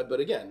 But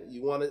again,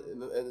 you want it,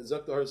 and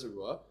Zok the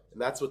Arzurah,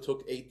 and that's what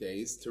took 8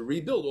 days to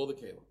rebuild all the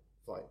kalim.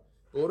 Fine.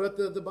 But what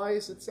about the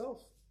bias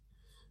itself?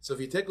 So if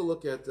you take a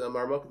look at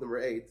Marmuk number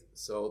 8,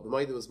 so the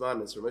Maidu was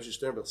Manis from Moshe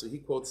Sternberg, so he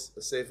quotes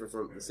a sefer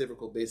from the sefer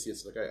called Beis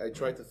Yitzchak. I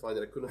tried to find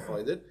it, I couldn't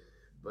find it,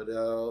 but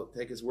I'll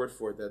take his word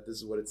for it that this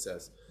is what it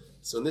says.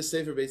 So in this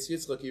sefer Beis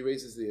Yitzchak, he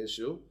raises the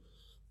issue,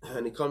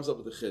 and he comes up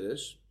with the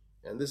chiddush,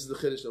 and this is the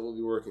chiddush that we'll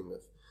be working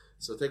with.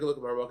 So take a look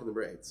at Marmuk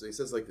number 8. So he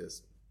says like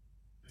this.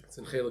 It's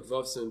in Chelik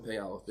Vav Sim Pei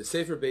Aleph. The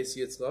sefer Beis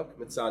Yitzchak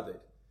Mitzadek.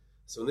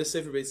 So in this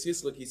sefer Beis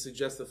Yitzchak, he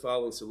suggests the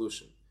following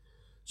solution.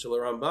 Shal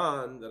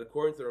Ramban, that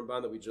according to the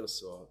Ramban that we just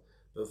saw,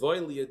 the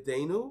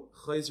Liyadenu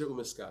Chayzer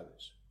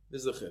Umiskadish.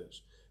 This is the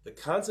chiddush. The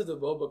concept of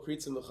Boba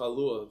Pritzim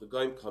L'Chalua, the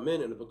Goyim come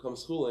in and it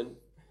becomes chulin,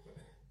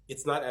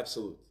 it's not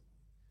absolute.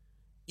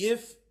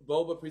 If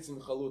Boba Pritzim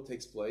L'Chalua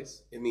takes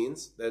place, it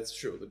means that it's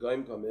true. The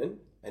Goyim come in,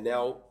 and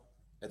now,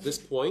 at this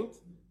point,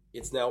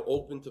 it's now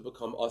open to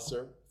become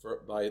usher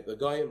by the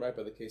Goyim, right?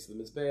 By the case of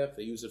the Mizbeach,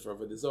 they use it for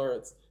Avodah Zarah,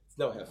 it's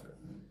now hefker.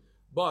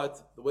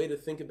 But the way to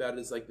think about it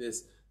is like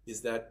this,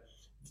 is that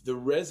the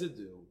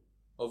residue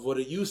of what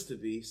it used to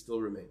be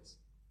still remains.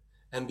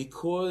 And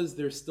because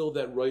there's still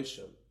that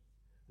roishim,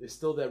 there's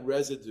still that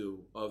residue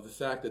of the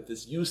fact that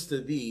this used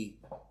to be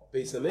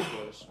Beis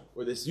HaMikdash,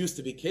 or this used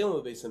to be Kelim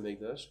of Beis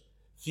HaMikdash,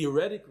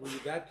 theoretically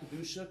that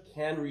Kedusha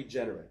can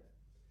regenerate.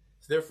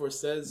 So therefore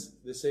says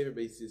the Sefer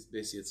Beis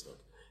Yitzchak,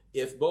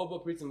 if Bo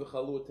Pritzim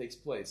V'Chalua takes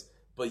place,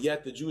 but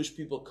yet the Jewish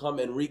people come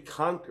and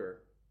reconquer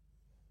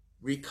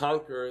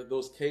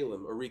those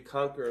Kelim, or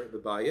reconquer the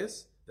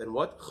bias, then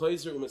what?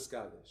 Chayzer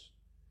u'Miskadesh.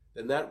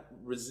 Then that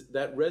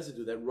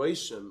residue, that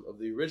roishim of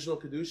the original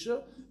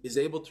Kedusha is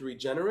able to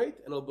regenerate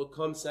and it'll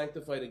become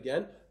sanctified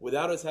again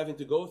without us having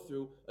to go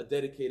through a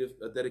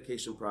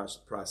dedication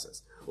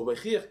process. And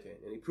he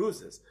proves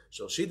this.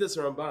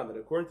 Ramban, that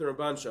according to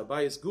Ramban,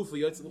 Shabayis Gufa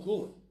Yotz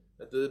L'Chulin,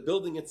 that the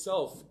building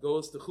itself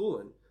goes to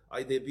Chulin,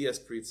 Aidei Bias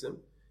Pritzim,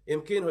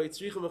 then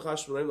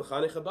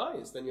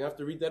you have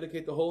to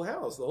rededicate the whole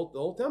house, the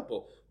whole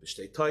temple.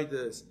 B'shtei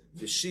Taidas,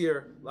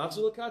 V'shir,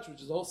 Lachzul Lakach,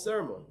 which is the whole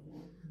ceremony.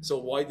 So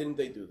why didn't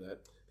they do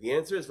that? The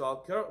answer is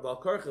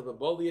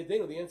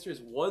the answer is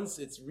once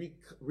it's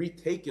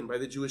retaken by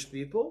the Jewish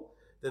people,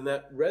 then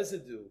that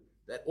residue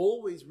that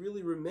always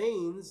really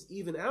remains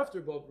even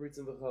after Bo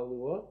Pritzim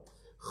V'Chalua,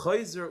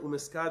 Chayzer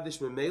u'Miskadish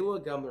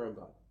Memela Gam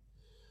Ramban.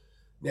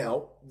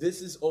 Now,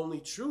 this is only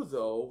true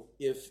though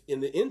if in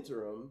the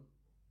interim,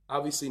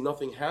 obviously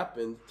nothing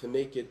happened to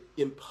make it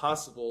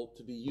impossible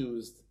to be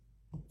used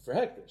for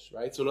Hekdesh,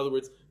 right? So in other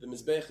words, the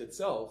Mizbech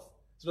itself,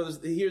 so in other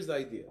words, here's the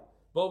idea.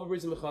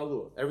 Everything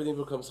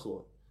becomes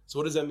chulin. So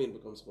what does that mean?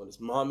 Becomes chulin? It's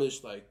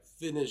mamish, like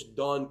finished,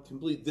 done,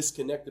 completely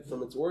disconnected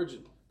from its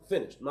origin.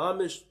 Finished.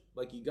 Mamish,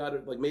 like you got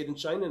it, like made in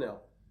China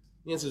now.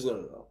 The answer is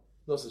no.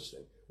 No such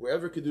thing.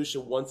 Wherever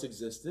kedusha once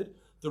existed,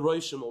 the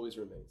roishim always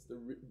remains.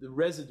 The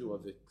residue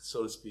of it,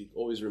 so to speak,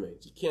 always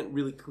remains. You can't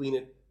really clean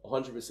it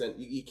 100%.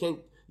 You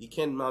can't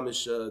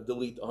mamish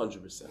delete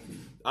 100%.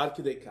 Ad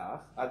kedei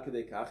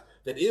kach,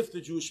 that if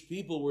the Jewish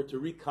people were to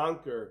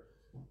reconquer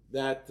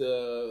that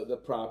the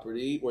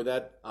property or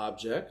that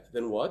object,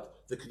 then what?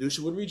 The Kedusha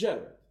would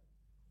regenerate.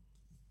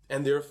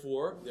 And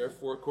therefore,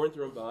 according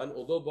to Ramban,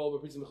 although Baal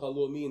B'Pritzim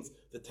V'Chalua means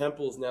the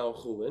temple is now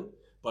Chulin,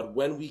 but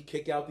when we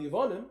kick out the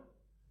Ivanim,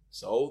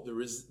 so the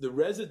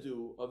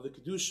residue of the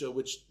Kedusha,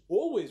 which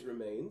always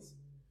remains,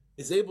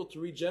 is able to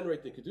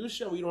regenerate the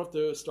Kedusha, and we don't have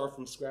to start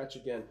from scratch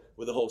again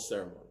with the whole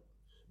ceremony.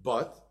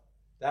 But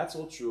that's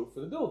all true for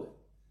the building.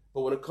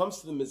 But when it comes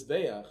to the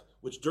Mizbeach,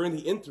 which during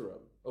the interim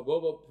of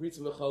Bo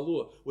Pritzim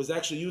V'Chalua was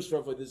actually used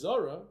for Avodah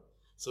Zarah,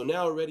 so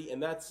now already,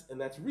 and that's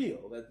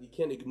real, that you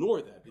can't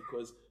ignore that,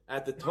 because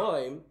at the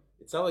time,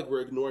 it's not like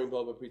we're ignoring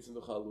Bo Pritzim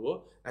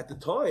V'Chalua. At the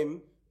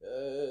time,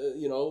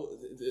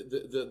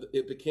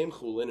 it became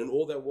Chulin, and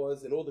all that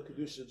was, and all the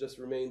Kedusha just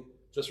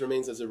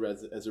remains as a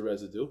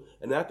residue.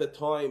 And at the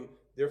time,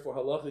 therefore,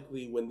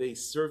 halachically, when they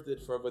served it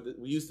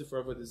we used it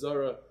for Avodah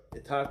Zarah,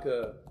 the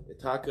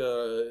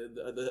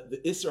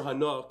Isser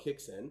Hana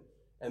kicks in.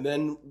 And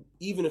then,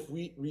 even if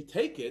we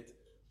retake it,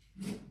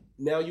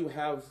 now you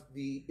have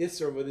the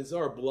Isser of Avodah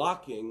Zarah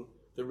blocking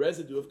the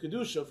residue of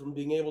Kedusha from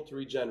being able to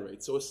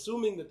regenerate. So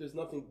assuming that there's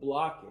nothing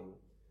blocking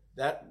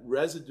that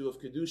residue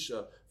of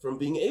Kedusha from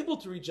being able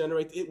to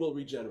regenerate, it will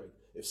regenerate.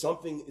 If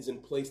something is in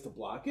place to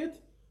block it,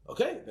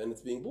 okay, then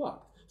it's being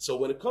blocked. So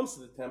when it comes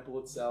to the temple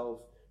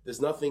itself, there's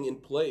nothing in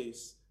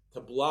place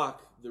to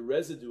block the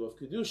residue of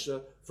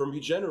Kedusha from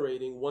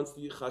regenerating once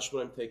the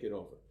Chashmonaim take it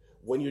over.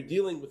 When you're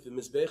dealing with the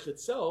Mizbech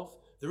itself,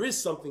 there is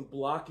something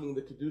blocking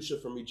the Kedusha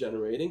from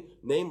regenerating,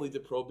 namely the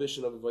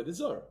prohibition of Avodah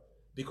Zarah.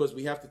 Because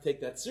we have to take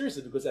that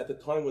seriously, because at the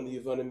time when the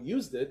Yevanim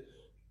used it,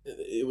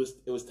 it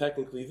was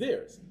technically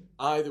theirs.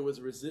 There was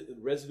a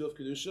residue of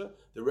Kedusha.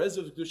 The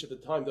residue of Kedusha at the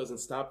time doesn't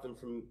stop them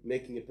from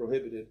making it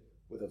prohibited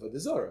with Avodah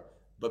Zarah.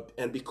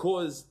 And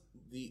because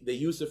they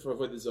used it for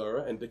Avodah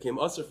Zarah and became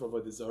Asr for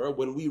Avodah Zarah,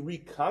 when we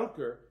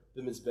reconquer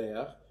the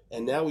Mizbeach,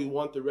 and now we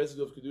want the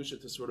residue of Kedusha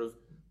to sort of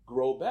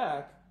grow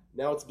back,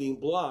 now it's being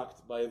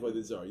blocked by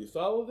Avodah Zarah. You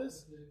follow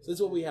this? So this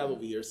is what we have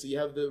over here. So you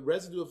have the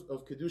residue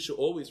of Kedusha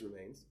always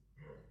remains,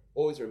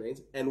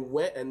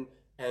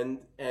 and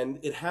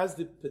it has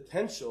the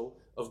potential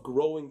of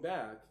growing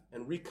back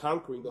and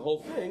reconquering the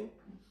whole thing,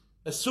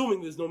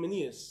 assuming there's no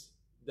manias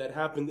that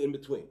happened in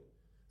between.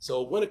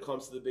 So when it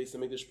comes to the Beis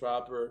HaMikdash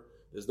proper,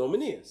 there's no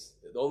manias.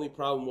 The only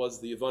problem was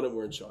the Yevanim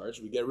were in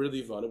charge. We get rid of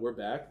the Yevanim, we're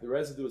back. The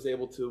residue is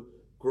able to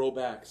grow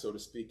back, so to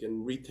speak,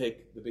 and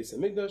retake the Beis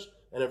HaMikdash,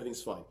 and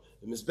everything's fine.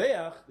 The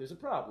Mizbeach, there's a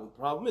problem. The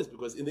problem is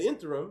because in the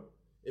interim,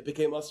 it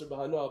became Asr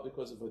B'Hana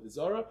because of Avodah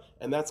Zarah,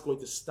 and that's going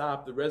to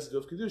stop the residue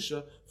of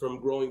Kedusha from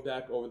growing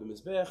back over the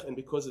Mizbeach, and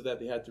because of that,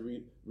 they had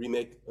to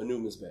remake a new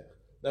Mizbeach.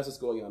 That's what's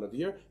going on over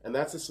here, and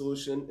that's the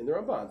solution in the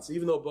Ramban. So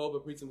even though Bo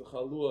B'Pritzim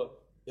V'Chalua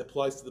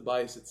applies to the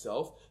bias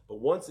itself, but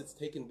once it's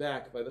taken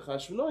back by the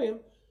Chashmonaim,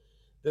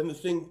 then the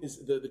thing is,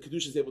 the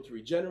Kedusha is able to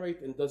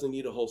regenerate and doesn't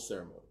need a whole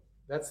ceremony.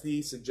 That's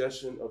the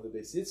suggestion of the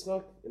Beis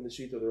Yitzchak in the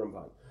sheet of the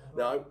Ramban.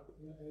 Now,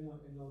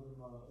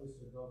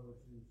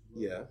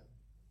 yeah.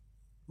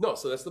 No,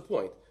 so that's the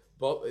point.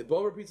 Bo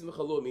B'Pritzim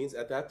V'Chalua means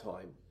at that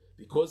time,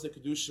 because the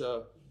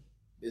Kedusha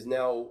is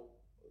now,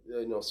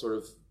 sort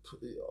of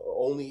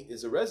only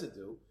is a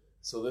residue,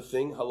 so the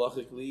thing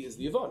halachically is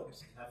the Yevanim.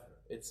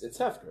 it's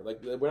hefker. Like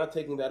we're not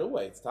taking that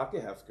away. It's taka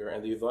hefker,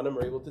 and the Yevanim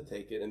are able to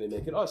take it and they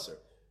make it aser.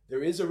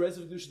 There is a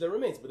residue that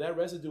remains, but that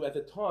residue at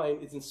the time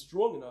isn't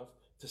strong enough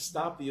to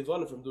stop the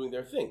Yevanim from doing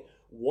their thing.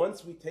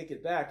 Once we take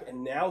it back,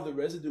 and now the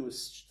residue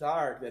is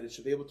stark that it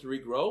should be able to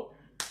regrow,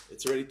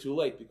 it's already too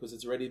late because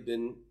it's already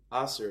been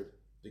asered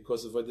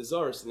because of Avodah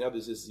Zarah. So now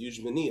there's this huge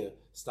mania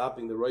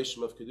stopping the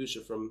Roshim of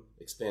Kedusha from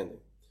expanding.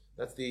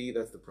 That's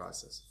the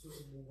process. So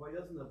why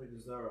doesn't the Avodah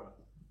Zarah,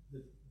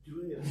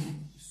 doing it,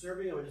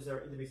 serving Avodah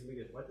Zarah in the Beis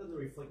Hamikdash, why doesn't it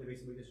reflect the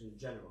Beis Hamikdash in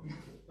general?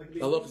 Like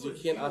Now look, because you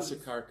can't aser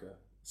karka.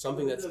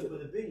 Something that's...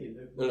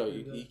 No,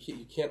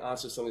 you can't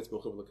aser something that's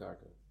mechuv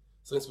l'karka.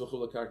 Something that's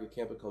mechuv l'karka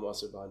can't become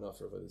aser ba'anaf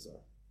for Avodah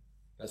Zarah.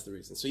 That's the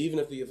reason. So even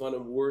if the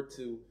Yevanim were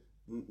to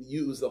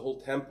use the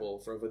whole temple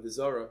for Avodah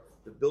Zarah,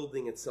 the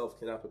building itself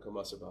cannot become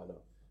aser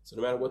ba'anaf. So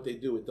no matter what they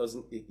do,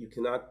 you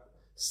cannot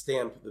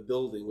stamp the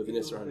building with an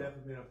Isser Hana.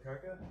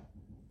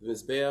 The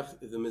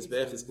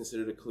Mizbeach is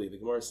considered a Kli. The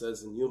Gemara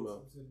says in Yuma.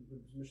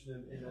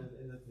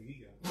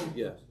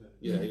 Yeah,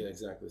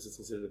 exactly. This is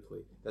considered a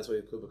Kli. That's why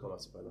it could become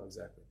Aser Ba'anah.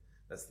 Exactly.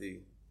 That's the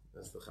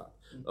Chat.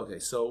 Okay,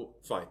 so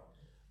fine.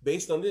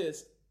 Based on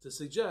this, to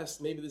suggest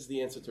maybe this is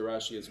the answer to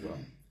Rashi as well.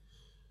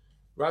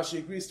 Rashi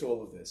agrees to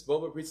all of this.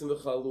 Boba Pritzim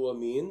V'Chalua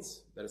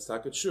means that it's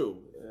taka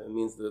true. It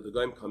means the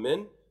Goyim come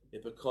in,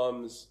 it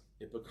becomes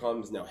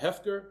now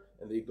Hefker,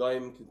 and the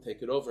Goyim can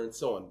take it over and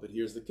so on. But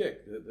here's the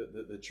kick.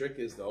 The trick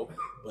is though,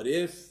 but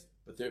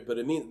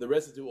it means the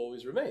residue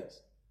always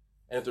remains.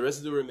 And if the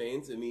residue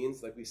remains, it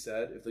means, like we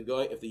said, if the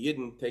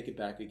Yidden take it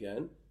back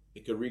again,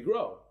 it could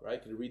regrow, right?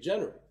 It could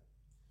regenerate.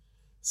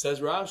 Says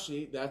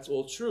Rashi, that's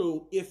all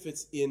true if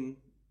it's in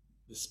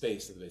the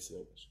space of the Beis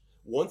Hamikdash.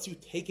 Once you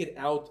take it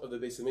out of the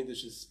Beis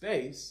Hamikdash's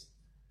space,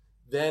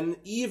 then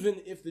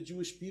even if the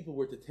Jewish people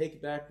were to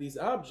take back these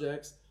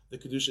objects, the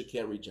Kedusha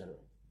can't regenerate.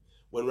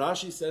 When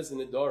Rashi says in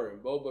the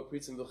Dorim, Boba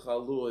Pritzim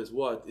V'Chalua is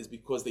what? Is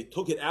because they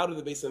took it out of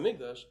the Beis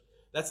Hamikdash.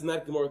 That's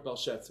not Gemara with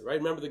Belshetzer, right?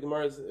 Remember the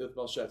Gemara with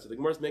Belshetzer. The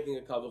Gemara is making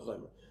a Kal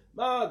V'Chomer.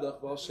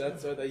 Ma'adach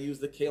Belshetzer, they used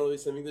the Kelim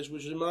Beis Hamikdash,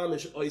 which is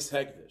Mamish Ois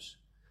Hekdesh.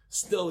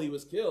 Still he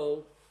was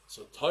killed.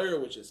 So Torah,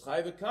 which is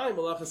Chai V'Kaim,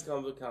 Malachas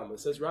Kam V'Kam. It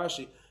says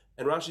Rashi,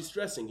 and Rashi's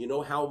stressing, you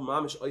know how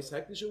Mamish Ois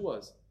Hekdesh it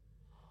was?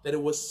 That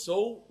it was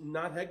so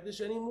not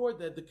Hekdesh anymore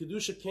that the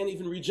Kedusha can't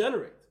even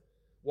regenerate.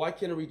 Why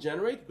can't it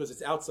regenerate? Because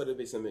it's outside of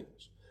Beis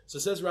Hamikdash. So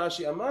says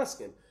Rashi, I'm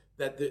asking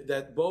that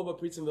Boba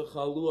Pritzim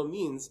V'Chalua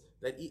means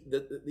that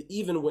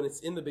even when it's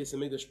in the Beis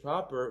Hamikdash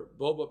proper,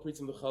 Boba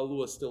Pritzim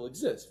V'Chalua still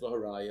exists.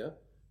 V'Haraya,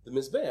 the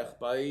Mizbeach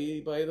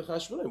by the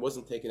Chashmonaim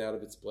wasn't taken out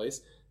of its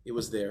place. It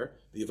was there.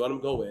 The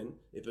Yevanim go in.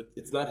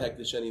 It's not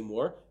Hekdesh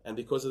anymore, and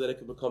because of that, it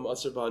could become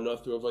Aser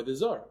Ba'anah through Avodah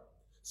Zarah.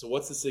 So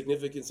what's the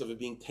significance of it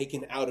being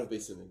taken out of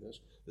Beis Hamikdash?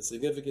 The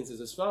significance is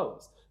as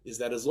follows: is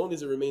that as long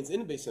as it remains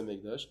in Beis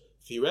Hamikdash,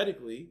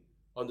 theoretically,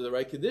 under the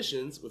right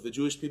conditions, if the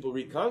Jewish people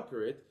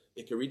reconquer it,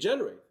 it can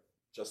regenerate,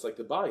 just like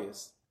the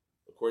bias,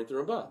 according to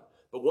Ramban.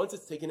 But once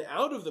it's taken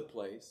out of the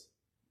place,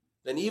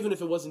 then even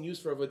if it wasn't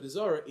used for Avodah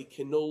Zarah, it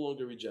can no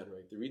longer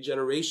regenerate. The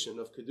regeneration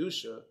of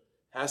Kedusha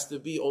has to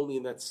be only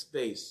in that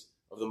space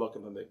of the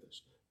Makom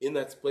HaMikdash. In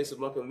that place of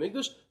Makom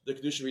HaMikdash, the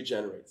Kedusha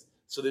regenerates.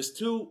 So there's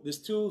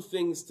two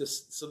things to.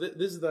 So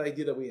this is the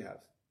idea that we have.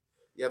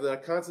 You have the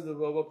concept of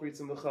Boba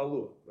Pritzim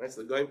V'Chalua, right?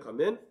 So the Goyim come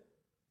in,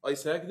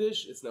 Ois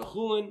Hekdesh, it's now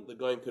Chulin, the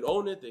Goyim could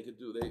own it,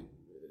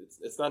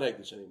 it's not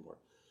Hekdesh anymore.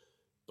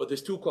 But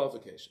there's two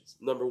qualifications.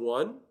 Number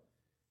one,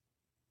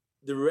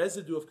 the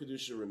residue of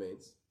Kedusha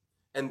remains.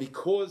 And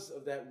because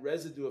of that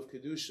residue of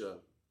Kedusha,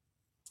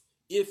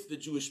 if the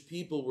Jewish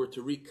people were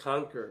to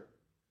reconquer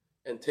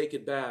and take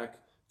it back,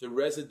 the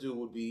residue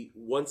would be,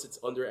 once it's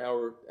under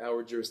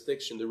our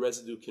jurisdiction, the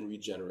residue can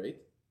regenerate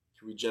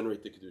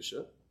the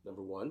Kedusha,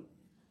 number one.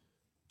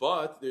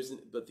 But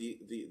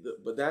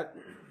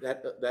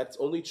that's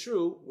only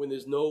true when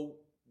there's no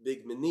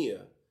big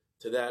mania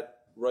to that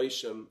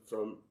Roshim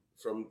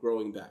from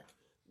growing back.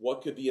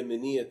 What could be a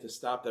mania to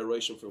stop that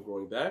Roshim from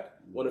growing back?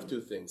 One of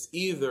two things.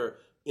 Either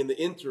in the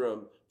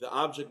interim, the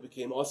object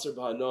became Aser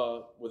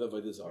Ba'anah with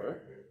Avodah Zarah,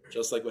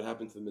 just like what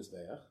happened to the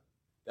Mizbeach.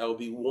 That would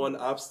be one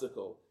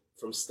obstacle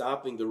from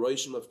stopping the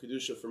Roshim of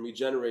Kedusha from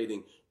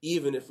regenerating,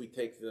 even if we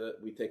take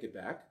it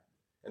back.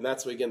 And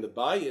that's why, again, the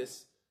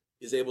bias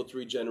is able to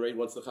regenerate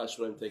once the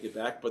Chashmonaim take it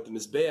back, but the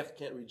Mizbeach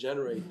can't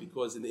regenerate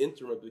because in the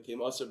interim it became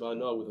Aser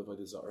Ba'anah with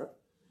Avodah Zarah.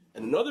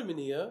 And another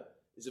mania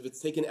is if it's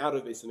taken out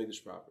of Beis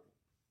Hamikdash property.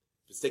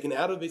 If it's taken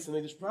out of Beis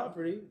Hamikdash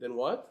property, then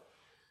what?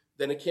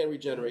 Then it can't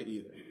regenerate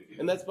either.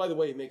 And that's, by the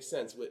way, it makes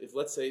sense. If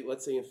let's say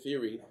in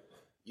theory,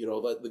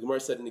 the Gemara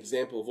said an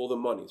example of all the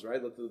monies,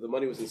 right? The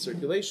money was in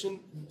circulation,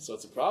 so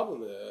it's a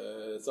problem.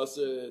 It's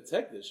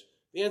Hekdesh.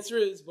 The answer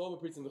is Boba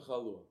Pritzim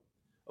V'Chalua.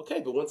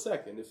 Okay, but one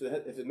second. If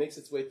it makes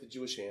its way to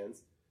Jewish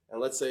hands, and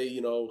let's say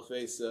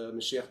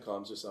Mashiach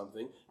comes or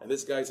something, and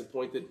this guy's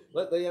appointed.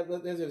 They have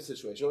a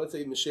situation. Let's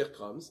say Mashiach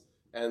comes,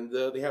 and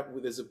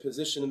there's a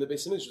position in the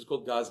Beis Hamikdash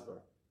called Gazbar.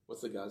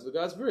 What's the Gazbar?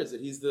 Gazbar is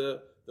that he's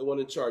the one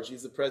in charge.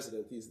 He's the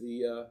president. He's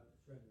the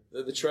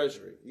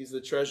treasury. He's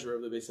the treasurer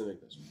of the Beis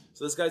Hamikdash.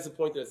 So this guy's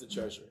appointed as the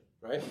treasurer,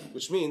 right?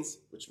 Which means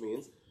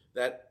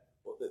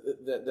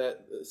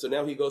So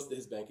now he goes to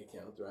his bank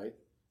account, right?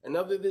 And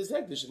now there's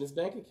hekdesh in his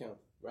bank account,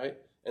 right?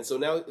 And so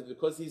now,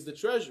 because he's the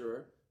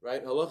treasurer,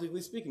 right?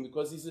 Halachically speaking,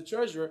 because he's the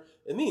treasurer,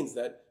 it means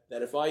that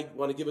if I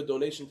want to give a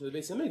donation to the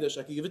Beis Hamikdash,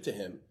 I can give it to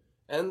him,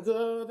 and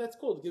that's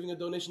called giving a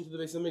donation to the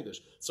Beis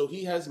Hamikdash. So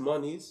he has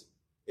monies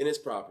in his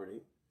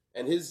property,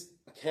 and his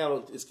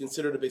account is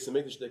considered a Beis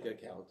Hamikdash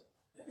account.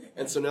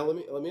 And so now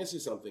let me ask you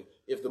something.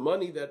 If the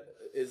money that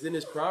is in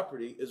his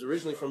property is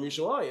originally from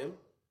Yerushalayim,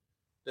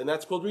 then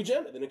that's called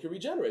regenerate. Then it can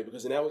regenerate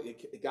because now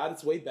it got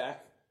its way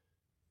back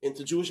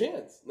into Jewish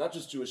hands, not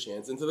just Jewish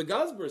hands, into the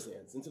Gazber's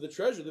hands, into the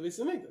treasure of the Beis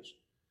Hamikdash.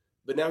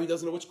 But now he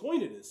doesn't know which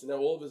coin it is, so now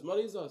all of his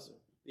money is also.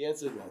 The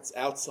answer is no, it's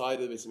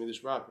outside of the Beis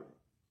Hamikdash property.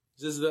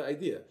 This is the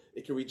idea.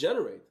 It can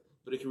regenerate,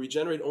 but it can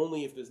regenerate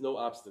only if there's no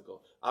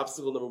obstacle.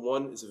 Obstacle number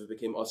one is if it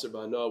became Aser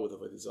Ba'ana with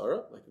Avodah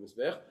Zarah, like the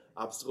Mizbech.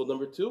 Obstacle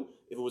number two,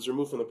 if it was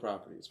removed from the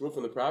property. It's removed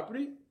from the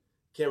property,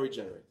 can't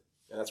regenerate.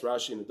 And that's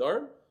Rashi and the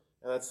Darm,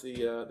 and that's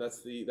the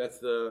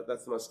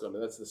Maskana.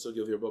 That's the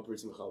Sugya of Yerbo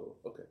Bris Mechalu.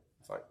 Okay,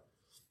 fine.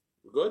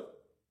 We're good?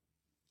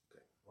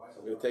 Okay. So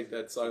I'm going to take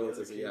that silence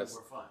as a yes.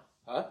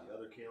 Huh? The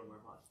other kelim are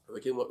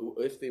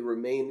fine. If they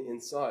remain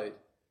inside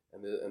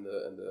and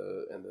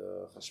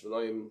the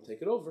Hashmonaim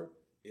take it over,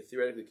 it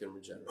theoretically can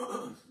regenerate.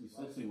 You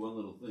still see one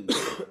little thing.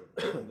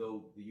 Even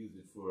though they use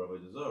it for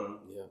Avodah Zarah,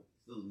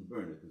 still doesn't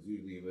burn it because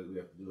usually we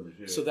have to do it in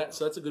a share. So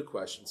that's a good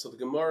question. So the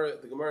Gemara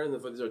in the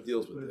Avodah Zarah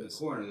deals with this.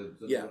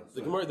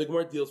 The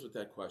Gemara deals with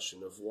that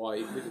question of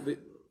why.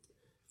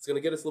 It's going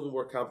to get us a little bit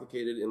more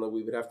complicated, and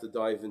we would have to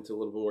dive into a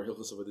little bit more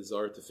Hilchos Avodah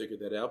Zarah to figure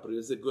that out. But it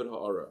is a good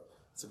ha'ara.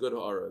 It's a good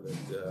ha'ara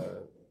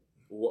that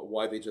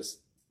why they just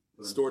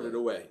stored it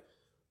away.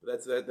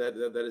 But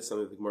that is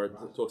something the Gemara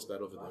talks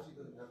about over there.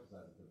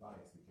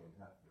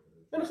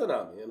 And it's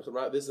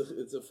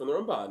from the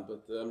Ramban,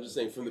 but I'm just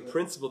saying from the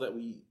principle that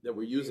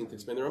we're using to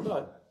explain the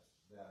Ramban.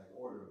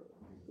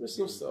 It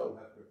seems so.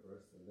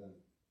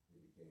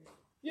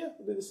 Yeah,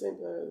 it'll be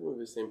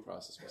the same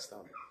process.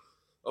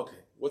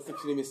 Okay, what's the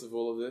pneumius of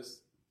all of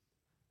this?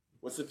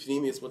 What's the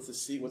pneumius? What's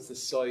the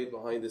side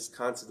behind this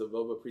concept of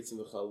Baba Pritzim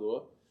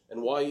V'Chalua?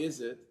 And why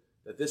is it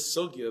that this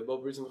sugya,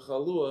 Baba Pritzim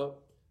V'Chalua,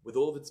 with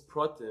all of its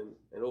pratim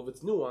and all of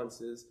its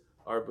nuances,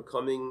 are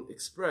becoming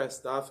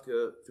expressed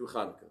dafka through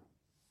Hanukkah?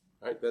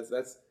 Right? That's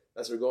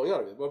what's going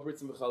on. Baba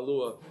Pritzim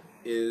V'Chalua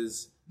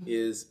is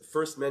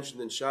first mentioned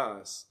in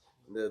Shas.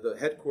 The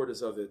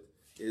headquarters of it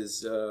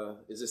is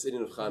this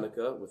Indian of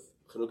Hanukkah with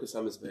Chanukas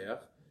HaMizbeach,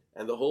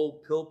 and the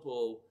whole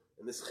pilpul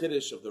and this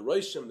chiddush of the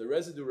roshim, the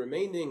residue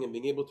remaining, and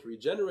being able to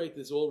regenerate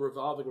is all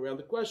revolving around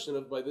the question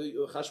of by the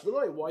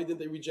Chashmonai, why didn't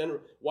they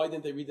regenerate? Why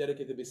didn't they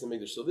rededicate the Beis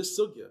Hamikdash? So this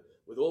sugya,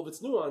 with all of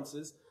its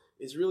nuances,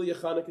 is really a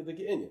Chanukah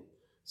D'Ge'inyan.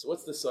 So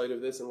what's the side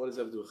of this, and what does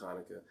that have to do with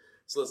Chanukah?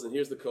 So listen,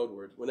 here's the code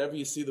word. Whenever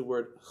you see the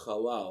word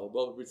halal,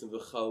 above the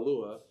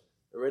chalua,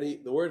 already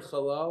the word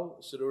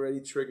halal should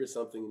already trigger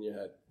something in your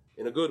head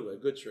in a good way, a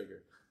good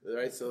trigger.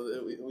 Right? So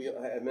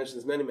I've mentioned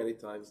this many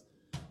times.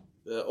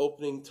 The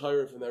opening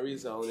Torah from the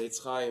Arizal and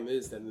Eitz Chaim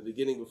is that in the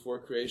beginning, before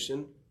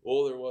creation,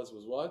 all there was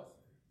what?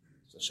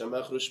 Hashem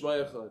Echad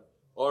U'Shema Echad,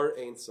 or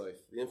Ein Sof,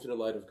 the infinite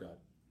light of God.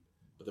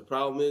 But the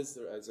problem is,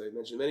 as I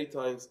mentioned many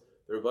times,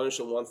 the Rebbeinu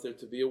Shalom wants there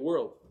to be a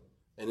world,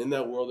 and in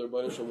that world, the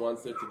Rebbeinu Shalom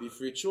wants there to be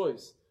free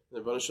choice.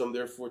 And the Rebbeinu Shalom,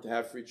 therefore, to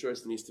have free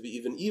choice, there needs to be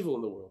even evil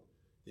in the world.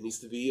 There needs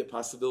to be a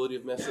possibility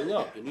of messing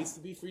up. There needs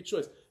to be free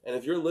choice. And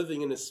if you're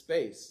living in a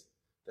space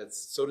that's,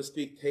 so to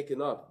speak,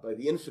 taken up by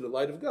the infinite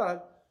light of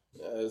God,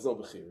 there's no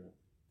bechira.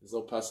 There's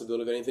no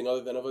possibility of anything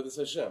other than Avodas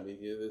Hashem.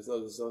 There's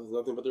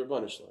nothing but the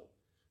Rebbeinu Shalom.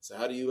 So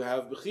how do you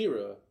have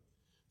bechira?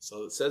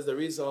 So it says the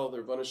Rizal, the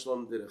Rebbeinu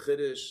Shalom did a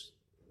chiddush.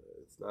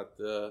 It's not,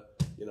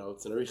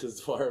 it's an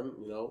Arichas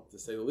Dvarim, to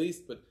say the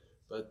least. But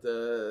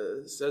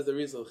says the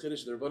Rizal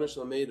chiddush, the Rebbeinu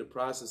Shalom made a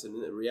process and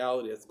in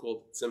reality that's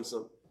called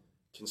tzimtzum,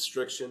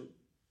 constriction,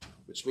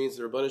 which means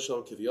the Rebbeinu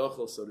Shalom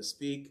kiviyachol, so to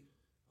speak,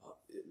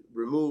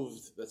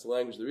 removed. That's the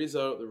language of the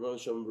Rizal. The Rebbeinu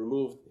Shalom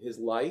removed his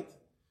light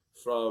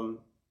from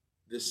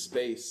this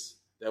space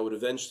that would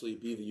eventually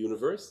be the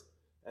universe,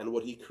 and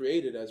what he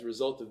created as a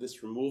result of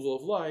this removal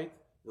of light,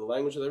 in the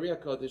language of the Riyah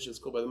Kaddish, it's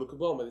called by the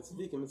Mekubal, by the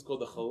Tzaddikim, it's called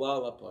the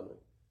Chalal HaPanui,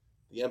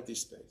 the empty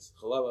space.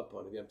 Chalal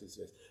HaPanui, the empty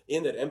space.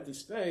 In that empty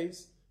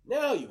space,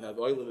 now you have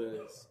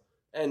Oilimus,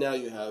 and now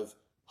you have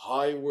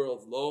high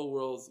worlds, low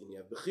worlds, and you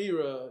have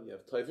Bechira, you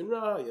have Tov and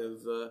Ra, you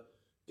have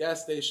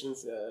gas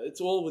stations. It's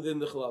all within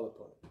the Chalal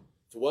HaPanui.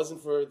 If it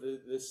wasn't for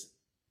this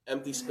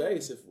empty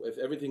space, if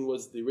everything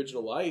was the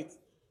original light,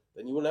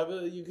 then you wouldn't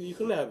have you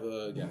couldn't have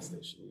a gas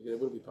station. It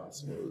wouldn't be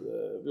possible.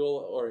 We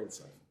all are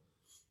inside.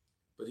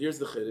 But here's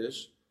the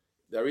chiddush.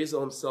 The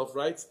Arizal himself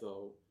writes,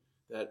 though,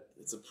 that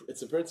it's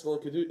a principle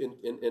in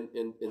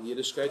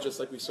Yiddishkeit, just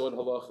like we saw in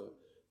Halacha,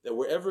 that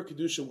wherever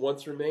kedusha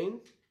once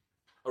remained,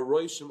 a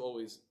roishim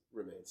always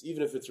remains,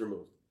 even if it's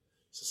removed.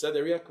 So said the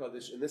Riyah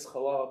Kaddish, in this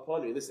Chalal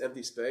HaPanui, in this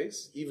empty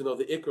space, even though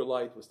the Iker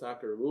light was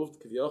taka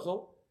removed,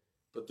 kiviyachol,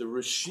 but the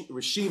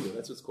Rishima,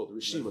 that's what it's called, the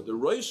Rishima, the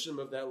roishim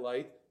of that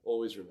light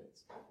always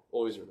remains.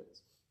 Always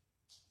remains.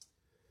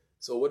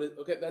 So what is,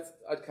 okay, that's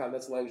Adkan,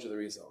 that's the language of the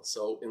Rizal.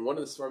 So in one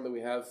of the Svarim that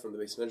we have from the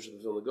base measure of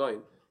the Vilna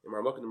Gaon, in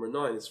Marmukah number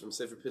 9, it's from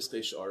Sefer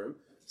Piskei Sha'arim.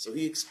 So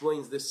he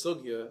explains this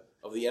sugya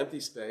of the empty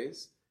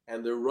space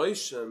and the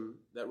roishim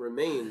that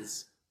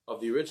remains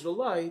of the original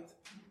light,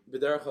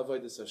 b'derech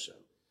avodas Hashem.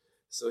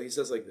 So he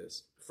says like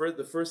this. For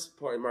the first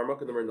part in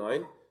Marmukah number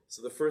 9,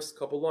 so the first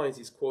couple lines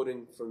he's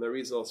quoting from the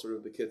Rizal, sort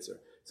of the Kitzer.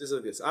 It says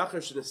like this: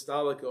 Achar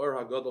shenistalek or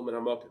hagadol min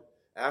hamokim.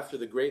 After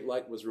the great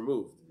light was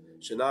removed,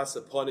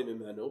 shenasa panim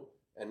imenu,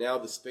 and now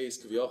the space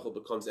kaviyachol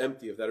becomes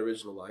empty of that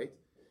original light.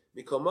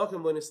 Mikol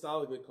makom lo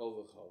nistalek mikol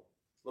v'chol.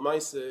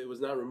 L'maisa, it was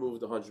not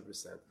removed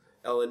 100%.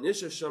 El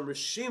anisha sham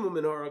rishimu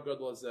min or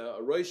hagadol azeh,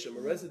 a roishim,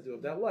 a residue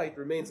of that light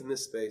remains in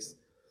this space,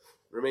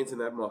 remains in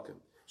that makom.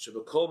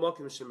 Shebekol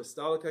makom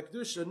shemistalek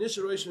hakdusha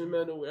nisha roishim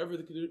imenu, wherever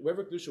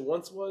kedusha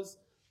once was,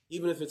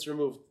 even if it's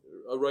removed,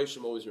 a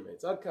roishim always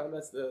remains. Adkan,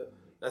 that's the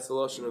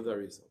lashon of the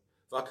Arizal.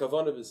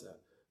 V'akavana b'zeh.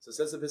 So it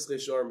says the Piskei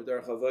Sha'arim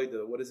b'derech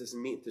avoda. What does this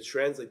mean? To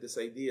translate this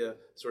idea,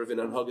 sort of in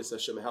Anhagas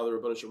Hashem, how the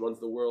Rebbeinu Shem runs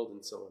the world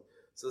and so on.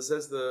 So it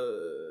says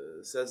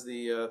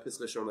the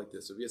Piskei Sha'arim like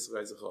this. What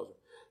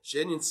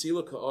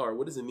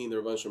does it mean the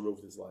Rebbeinu Shem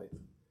removed his light?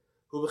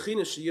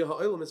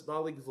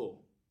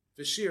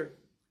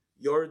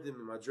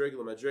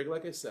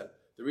 Like I said,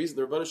 the reason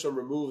the Rebbeinu Shem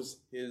removes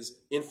his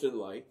infinite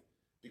light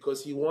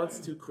because he wants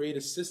to create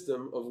a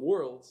system of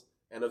worlds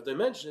and of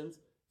dimensions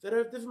that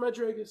have different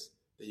madrigas.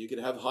 That you could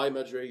have high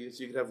madrigas,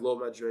 you could have low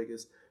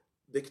madrigas.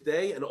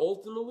 Bikdei, and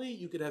ultimately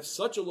you could have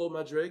such a low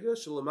madriga,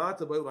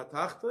 shalamata b'il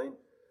matachtain,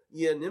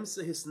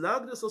 nimsa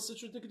hisnagdas al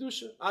sitra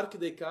tekdusha. Ad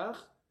kedei kach,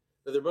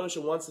 that the Rebbeinu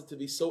Shem wants it to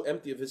be so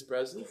empty of his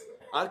presence.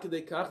 Ad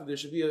kedei kach, that there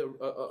should be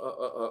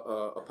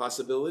a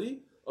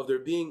possibility of there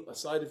being a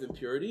side of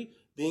impurity,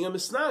 being a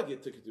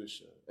misnagit to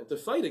kedusha, and to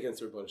fight against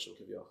the Rebbeinu Shem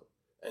kaviyachol.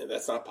 And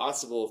that's not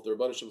possible if the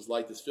Rebbeinu Shem's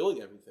light is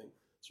filling everything.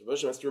 So Rebbeinu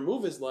Shem has to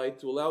remove his light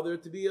to allow there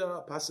to be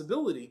a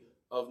possibility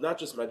of not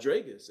just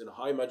madregas and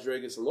high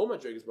madregas and low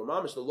madregas, but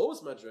mamish, the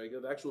lowest madrega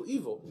of actual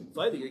evil,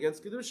 fighting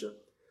against kedusha.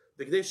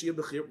 Why does the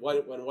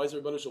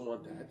Rebbeinu Shem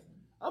want that?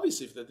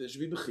 Obviously, that there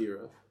should be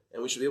bechira,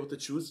 and we should be able to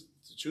choose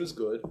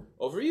good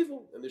over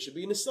evil, and there should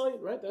be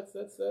nisayin, right? That's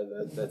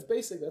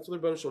basic. That's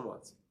what the Rebbeinu Shem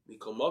wants.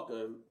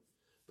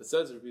 But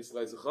says Rabbi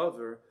Yisrael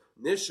Zachaver,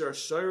 nishar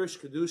shirish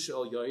kedusha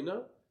al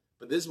yaina.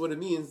 But this is what it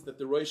means that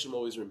the roishim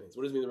always remains.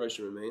 What does it mean the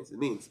roishim remains? It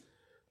means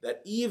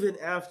that even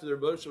after the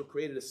Rebbeinu Shem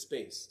created a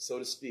space, so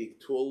to speak,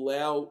 to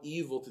allow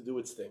evil to do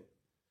its thing,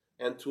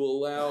 and to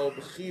allow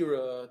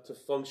bechira to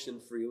function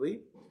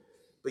freely,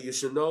 but you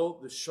should know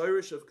the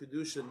shirish of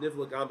kedusha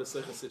nivla gam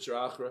b'seicha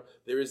sitra achra.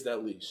 There is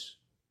that leash.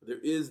 There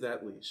is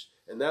that leash,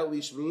 and that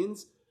leash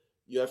means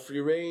you have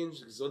free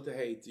range.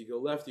 Gesundheit. You go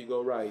left, you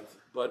go right,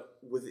 but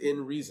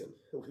within reason.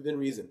 Within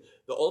reason.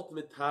 The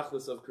ultimate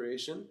tachlis of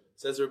creation,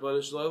 says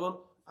Rebbeinu Shalom,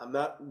 I'm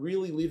not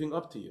really leaving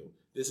up to you.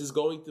 This is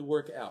going to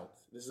work out.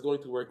 This is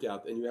going to work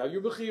out. And you have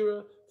your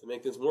bechira to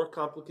make things more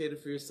complicated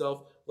for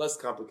yourself, less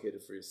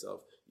complicated for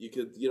yourself. You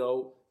could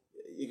go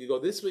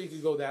this way, you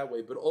could go that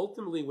way. But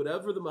ultimately,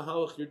 whatever the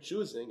mahalach you're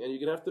choosing, and you're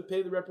going to have to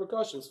pay the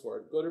repercussions for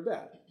it, good or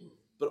bad.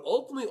 But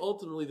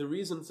ultimately, the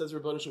reason, says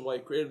Rebbeinu Shem, why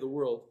he created the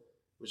world,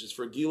 which is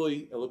for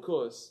Gilui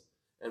Elokus,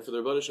 and for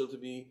the Rebbeinu Shem to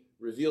be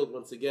revealed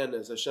once again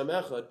as Hashem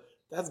Echad,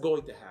 that's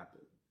going to happen.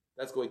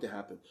 That's going to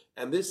happen.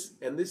 And this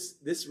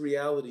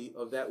reality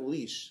of that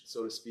leash,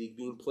 so to speak,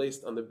 being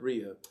placed on the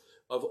Bria,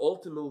 of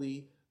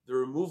ultimately the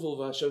removal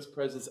of Hashem's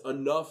presence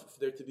enough for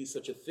there to be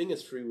such a thing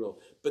as free will,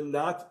 but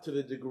not to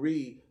the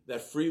degree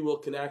that free will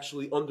can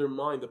actually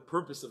undermine the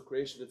purpose of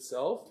creation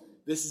itself.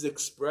 This is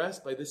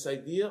expressed by this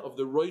idea of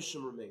the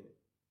roishim remaining.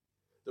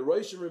 The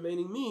roishim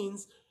remaining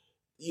means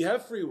you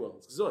have free will,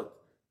 it's gesund.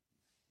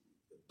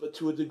 But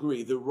to a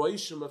degree, the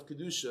roishim of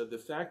kedusha, the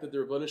fact that the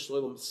Rebbeinu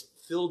Shalom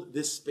filled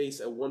this space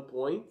at one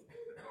point,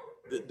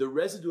 the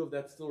residue of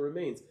that still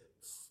remains,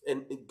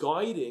 and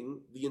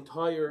guiding the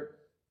entire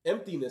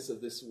emptiness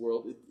of this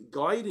world,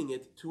 guiding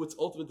it to its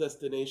ultimate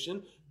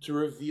destination to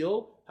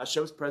reveal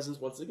Hashem's presence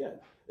once again.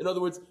 In other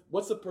words,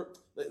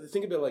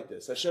 think of it like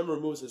this: Hashem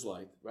removes His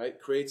light, right?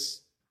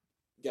 Creates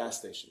gas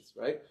stations,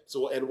 right?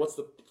 So, and what's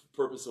the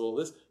purpose of all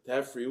this? To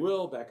have free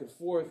will, back and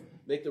forth,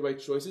 make the right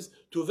choices,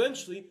 to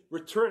eventually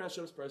return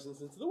Hashem's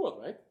presence into the world,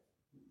 right?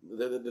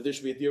 There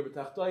should be a dir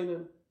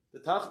b'tachtainim.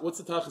 What's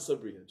the tachas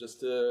abriya? Just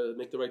to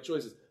make the right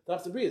choices.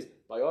 Tachas abriya is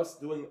by us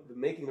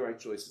making the right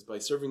choices, by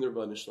serving the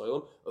Rebbeinu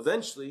Shalom.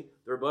 Eventually,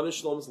 the Rebbeinu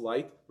Shalom's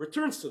light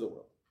returns to the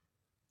world.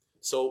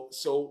 So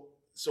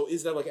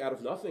is that like out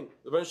of nothing?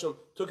 The Rebbeinu Shalom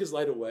took His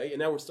light away, and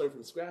now we're starting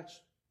from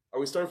scratch. Are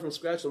we starting from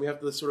scratch, and we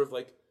have to sort of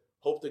like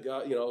hope to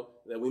God,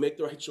 that we make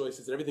the right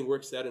choices and everything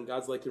works out and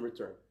God's light can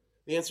return?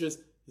 The answer is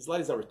His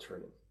light is not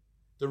returning.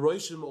 The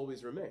roishim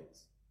always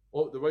remains.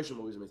 The roishim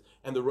always remains,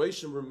 and the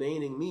roishim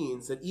remaining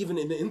means that even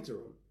in the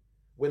interim,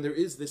 when there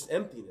is this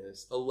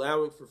emptiness,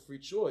 allowing for free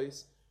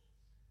choice,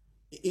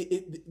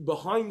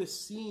 behind the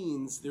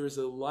scenes, there is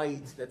a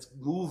light that's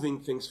moving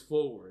things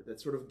forward,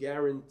 that's sort of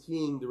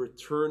guaranteeing the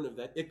return of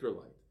that Iker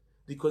light.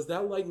 Because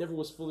that light never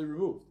was fully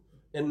removed.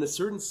 And in a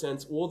certain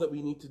sense, all that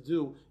we need to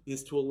do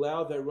is to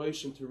allow that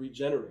Rishon to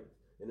regenerate,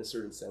 in a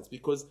certain sense,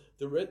 because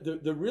the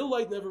real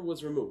light never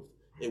was removed.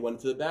 It went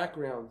to the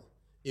background.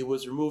 It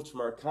was removed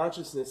from our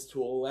consciousness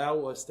to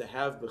allow us to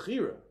have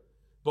Bechira.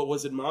 But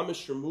was it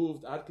mamish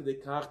removed ad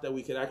kedei kach that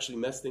we could actually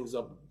mess things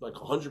up like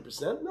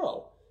 100%?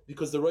 No,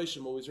 because the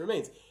Rishon always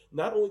remains.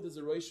 Not only does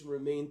the Rishon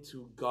remain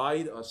to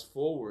guide us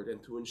forward and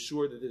to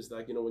ensure that there's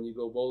like, when you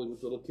go bowling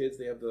with little kids,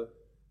 they have the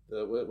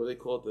what do they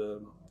call it,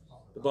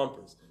 the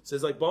bumpers. So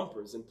there's like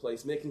bumpers in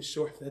place, making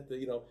sure that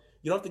you don't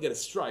have to get a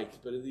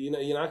strike, but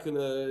you're not going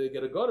to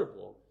get a gutter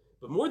ball.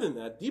 But more than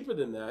that, deeper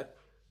than that,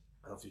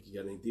 I don't think you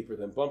can get any deeper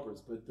than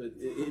bumpers. But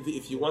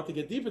if you want to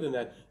get deeper than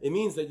that, it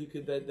means that you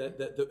could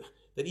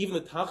that even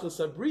the Tachlis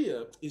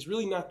Abriya is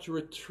really not to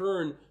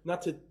return,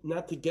 not to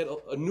get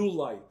a new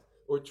light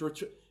or to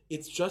return.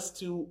 It's just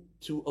to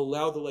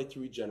allow the light to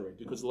regenerate,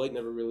 because the light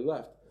never really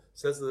left.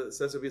 Says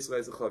Rabbi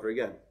Yisrael Zachavar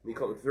again.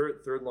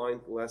 Third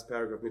line, the last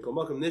paragraph. Mikol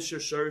Malkam Nishir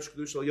Sharish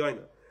Kedusha Al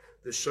Yaina.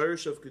 The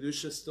Sharish of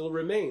Kedusha still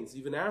remains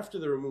even after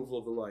the removal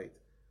of the light.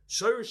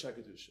 Sharish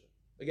HaKedusha.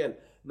 Again,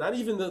 not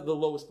even the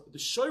lowest, the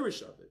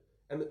Sharish of it.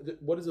 And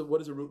what does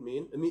a root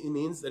mean? It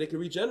means that it can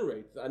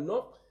regenerate.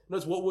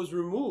 Notice what was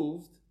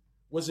removed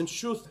was in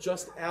truth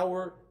just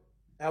our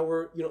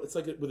it's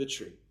like with a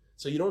tree.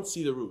 So you don't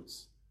see the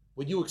roots.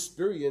 What you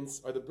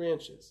experience are the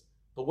branches.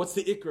 But what's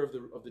the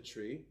ikar of the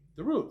tree?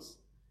 The roots.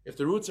 If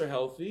the roots are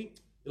healthy,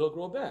 it'll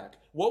grow back.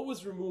 What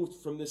was removed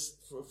from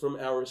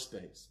our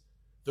space?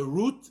 The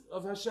root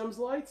of Hashem's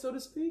light, so to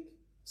speak?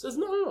 Says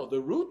no.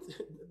 The root,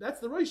 that's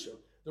the Rishon.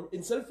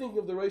 Instead of thinking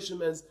of the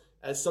Rishon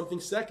as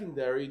something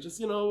secondary, just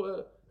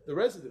the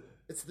residue.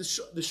 It's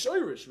the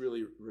shirish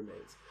really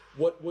remains.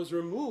 What was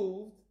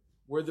removed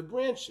were the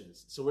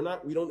branches. So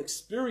we don't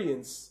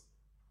experience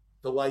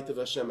the light of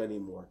Hashem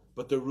anymore.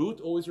 But the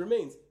root always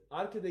remains.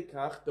 Ad kedei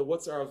kach,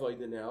 what's our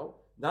avodah now?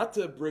 Not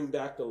to bring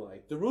back the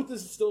light. The root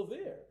is still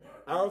there.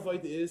 Our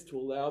avodah is to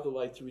allow the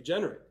light to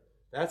regenerate.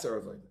 That's our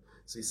avodah.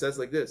 So he says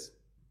like this: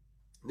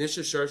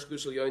 Nisha sharish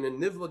kedusha yoyin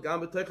nivla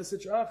gam b'teichas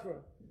sitra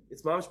achra.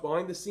 It's mamish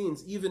behind the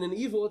scenes. Even in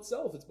evil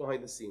itself, it's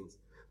behind the scenes.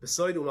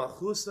 Beside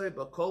malchusay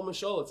b'kol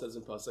mashal, it says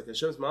in pasuk.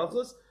 Hashem's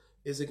malchus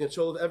is in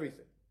control of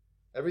everything.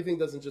 Everything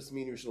doesn't just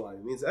mean Yerushalayim.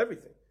 It means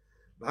everything.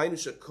 Behind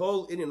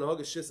shakol inyan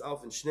hagashis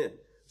alf and shnin,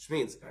 which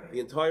means the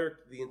entire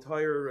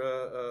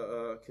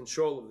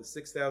control of the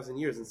 6,000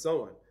 years and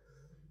so on.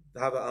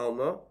 Dahava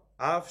alma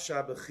av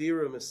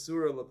shabachira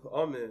mesura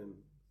lepamim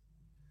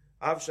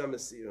av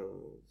shamasira.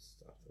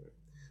 Stop there.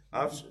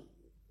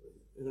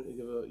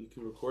 You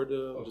can record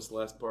just the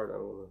last part. I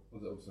don't want to.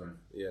 Oh, sorry.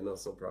 Yeah, no,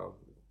 it's no problem.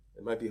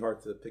 It might be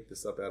hard to pick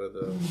this up out of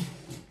the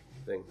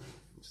thing.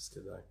 Just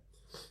kidding.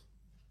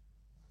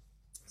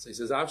 So he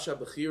says, Av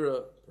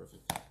Shabachira,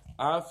 perfect.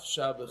 Av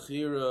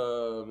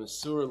Shabachira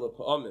Mesura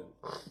L'Pa'amim.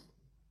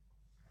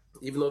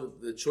 Even though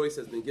the choice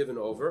has been given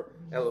over,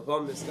 and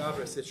L'Pa'amim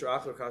Miskavra Sitra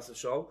Achar Chasa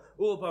Shal,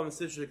 L'Pa'amim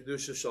Sitra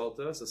Kedusha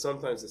Shalta. So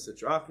sometimes the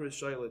Sitra Achar is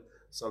Shailit,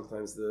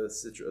 sometimes the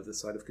Sitra of the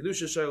side of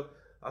Kedusha Shailit.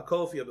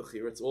 Akol Fi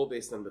Bechira. It's all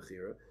based on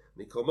Bechira.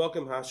 Mikol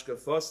Mokem Hashka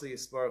Fasli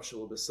Yisparach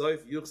Shal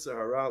B'Soif Yuchsa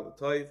Hara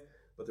L'Toiv.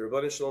 But the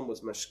Rebbeinu Shalom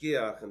was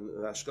Mashkiach, and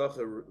the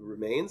Hashkacha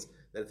remains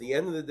that at the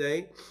end of the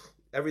day,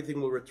 everything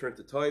will return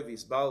to Toiv.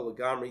 Yisbal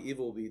Lagamri,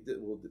 evil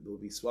will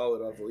be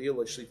swallowed off. L'Iyah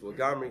L'Shlif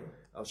Lagamri.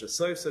 Al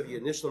Shasoif Sav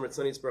Yinishlam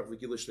Ritzani Yisparach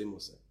L'Gila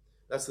Shleimusa.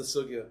 That's the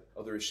sugya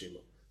of the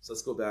Rishima. So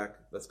let's go back.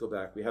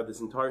 We have this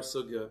entire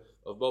sugya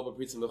of Baba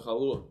Pritzim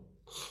V'Chalua.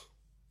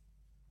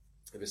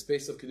 We have a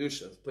space of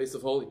Kedusha, a place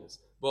of holiness.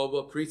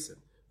 Baba Pritzim.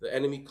 The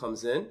enemy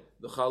comes in,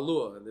 the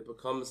Chalua, and it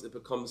becomes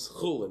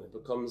Chulin, it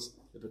becomes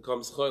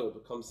Chayil, it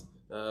becomes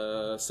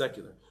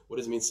secular. What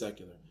does it mean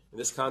secular? In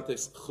this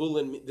context,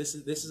 Chulin, this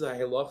is a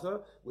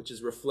halacha which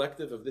is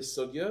reflective of this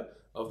sugya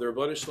of the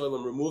Rebbeinu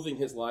Shalom removing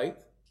his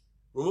light,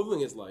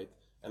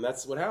 and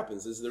that's what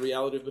happens. This is the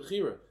reality of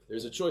Bechira.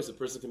 There's a choice. A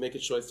person can make a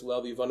choice to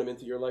allow the Yevanim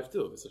into your life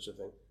too, if there's such a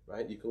thing,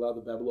 right? You can allow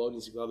the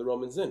Babylonians, you can allow the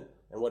Romans in,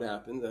 and what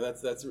happens? And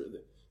that's there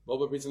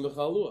could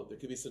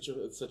be such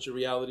a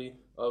reality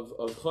of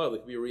Chayil. It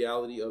could be a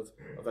reality of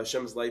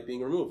Hashem's light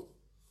being removed.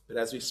 But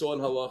as we saw in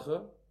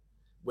Halacha,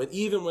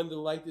 even when the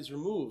light is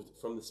removed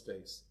from the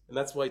space, and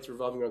that's why it's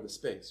revolving around the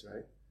space,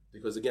 right?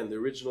 Because again, the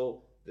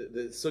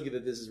sugya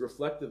that this is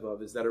reflective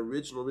of is that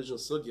original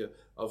sugya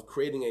of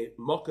creating a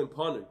mokan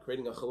panu,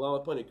 creating a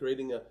halal panu,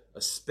 creating a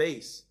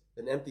space,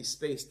 an empty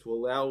space to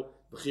allow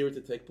Bechira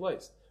to take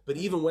place. But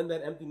even when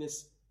that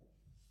emptiness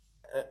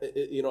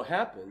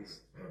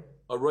happens,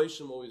 a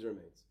Roshim always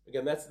remains.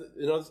 Again,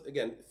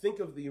 think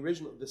of the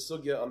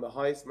sugya on the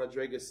highest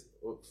madregas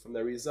from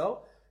the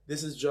Rizal.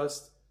 This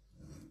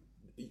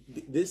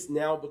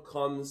now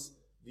becomes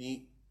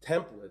the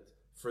template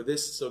for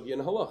this sugya in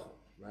halacha,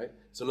 right?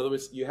 So in other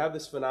words, you have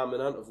this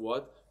phenomenon of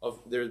what?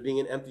 Of there being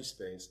an empty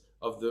space,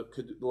 of the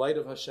light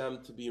of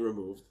Hashem to be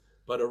removed,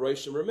 but a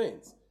Roshim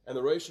remains. And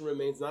the Roshim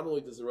remains, not only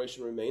does the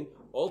Roshim remain,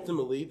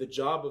 ultimately the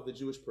job of the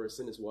Jewish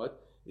person is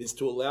what? Is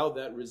to allow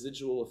that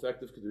residual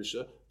effect of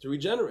Kedusha to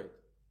regenerate.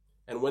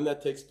 And when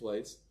that takes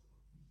place,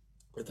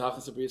 the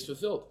Tachlis Abriya is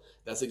fulfilled.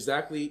 That's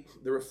exactly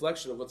the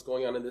reflection of what's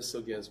going on in this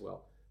sugya as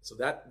well. So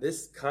that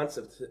this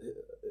concept,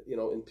 in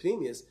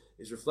Pnimius,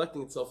 is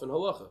reflecting itself in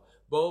halacha.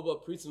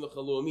 Boba Pritzim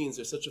V'Chalua means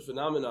there's such a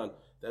phenomenon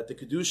that the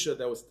kedusha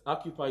that was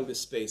occupying this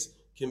space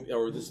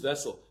or this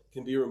vessel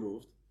can be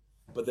removed,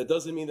 but that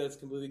doesn't mean that it's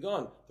completely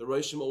gone. The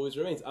Roshim always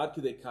remains ad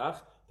kidei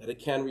kach that it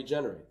can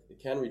regenerate. It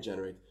can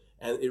regenerate,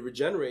 and it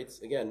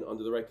regenerates again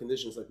under the right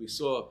conditions, like we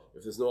saw.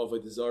 If there's no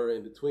avodah zarah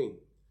in between,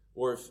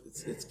 or if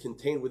it's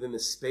contained within the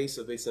space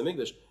of Beis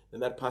Hamikdash,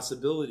 then that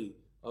possibility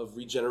of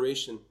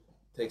regeneration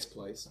takes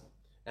place.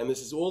 And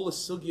this is all a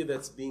sugya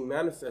that's being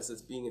manifest,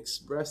 that's being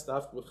expressed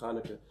after with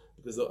Chanukah.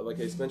 Because, like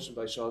I mentioned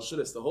by Shal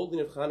Shudis, the whole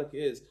din of Chanukah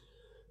is,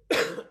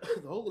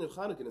 the whole din of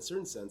Chanukah in a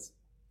certain sense,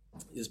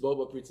 is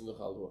Boba Pritzim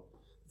V'Chalua.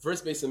 The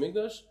first Beis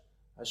Hamikdash,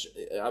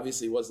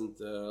 obviously wasn't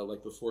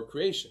like before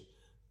creation.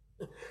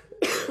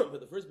 But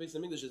the first Beis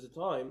Hamikdash at the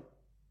time,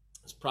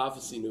 was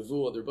prophecy,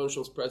 Nevuah, the Rebbeinu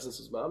Shalom's presence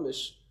was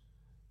mamish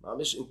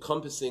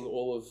encompassing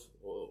all of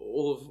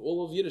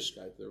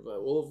Yiddishkeit,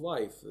 all of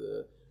life.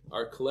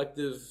 Our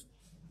collective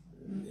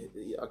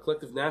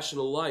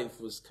national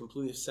life was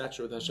completely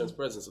saturated with Hashem's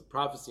presence, with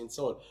prophecy and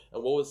so on.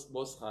 And what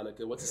was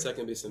Hanukkah? What's the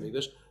second Beis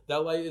Hamikdash?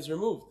 That light is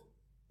removed.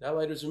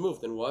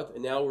 And what?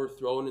 And now we're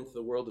thrown into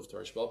the world of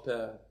Torah Sheba'al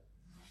Peh,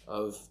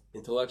 of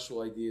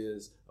intellectual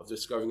ideas, of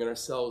discovering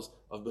ourselves,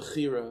 of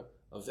Bechira,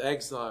 of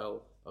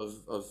exile,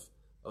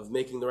 of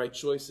making the right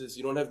choices.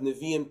 You don't have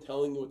Nevi'im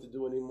telling you what to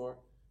do anymore.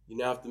 You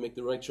now have to make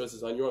the right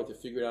choices on your own, to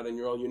figure it out on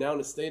your own. You're now in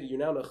a state, you're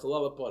now in a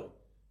chalal aponim.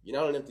 You're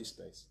now in an empty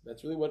space.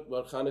 That's really what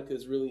Hanukkah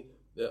is really,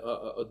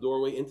 a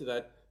doorway into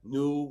that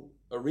new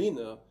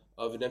arena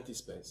of an empty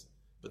space.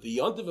 But the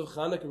Yontiv of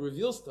Hanukkah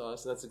reveals to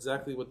us, and that's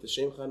exactly what the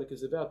Shem Hanukkah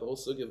is about. The whole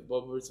sugya of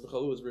Boba Pritzim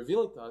V'Chalua is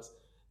revealing to us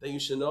that you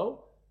should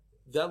know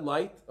that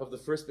light of the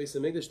first Beis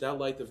Hamikdash, that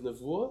light of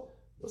Nevuah,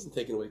 wasn't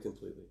taken away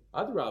completely.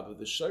 Adrabah,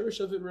 the shirish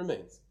of it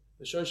remains.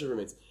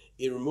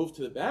 It removed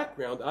to the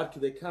background, ad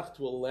kidei kach,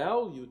 to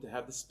allow you to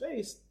have the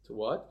space to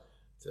what?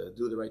 To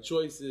do the right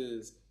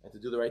choices, and to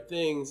do the right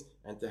things,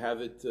 and to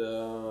have it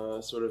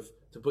to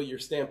put your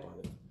stamp on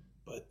it.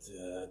 But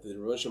did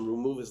Rosh Hashanah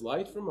remove his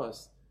light from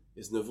us?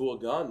 Is Nevuah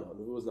gone? No,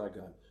 Nevuah is not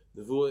gone.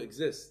 Nevuah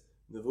exists.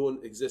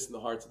 Nevuah exists in the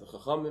hearts of the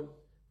Chachamim.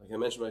 Like I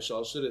mentioned by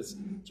Shal Shudis,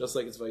 just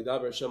like it's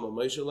Vaydaber Hashem al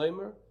Moshe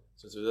Leimer,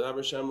 so it's Vaydaber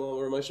Hashem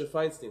or Moshe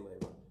Feinstein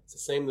Leimer. It's the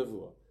same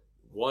Nevuah.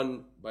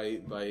 One by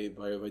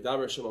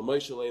Vaydaber Hashem al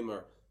Moshe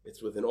Leimer,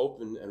 it's with an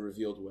open and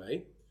revealed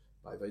way.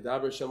 By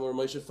Vaydaber Hashem or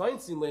Moshe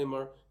Feinstein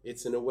Leimer,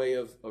 it's in a way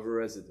of a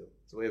residue.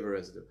 It's a way of a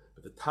residue.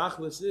 But the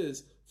tachlis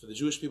is for the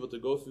Jewish people to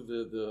go through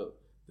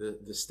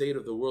the state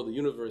of the world, the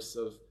universe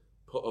of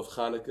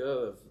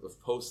Chanukah,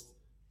 of post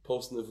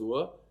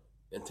Nevuah,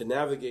 and to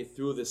navigate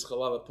through this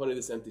chalal aponi,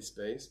 this empty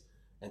space,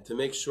 and to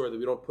make sure that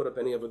we don't put up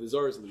any of the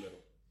zaras in the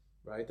middle,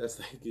 right? That's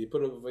like, you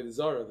put up a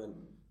zara, then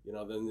you're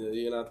not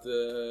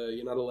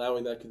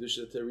allowing that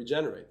kedusha to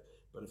regenerate.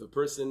 But if a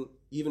person,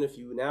 even if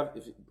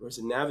a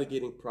person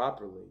navigating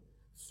properly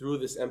through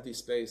this empty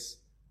space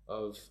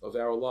of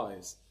our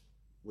lives,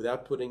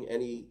 without putting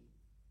any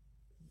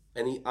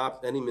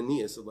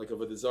manias, like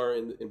avodah zarah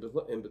in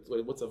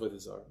between, what's avodah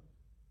zarah?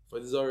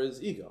 Avodah zarah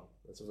is ego.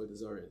 That's what avodah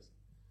zarah is.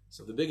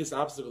 So the biggest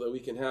obstacle that we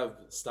can have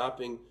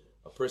stopping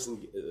a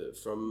person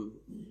from,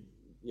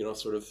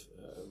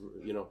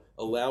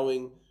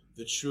 allowing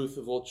the truth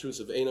of all truths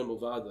of Eina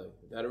Milvadai,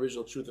 that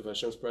original truth of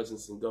Hashem's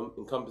presence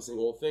encompassing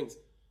all things.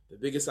 The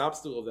biggest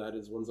obstacle of that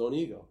is one's own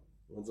ego,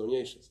 one's own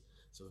yeshus.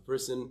 So if a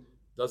person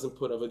doesn't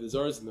put avodah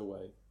zarah in the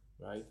way,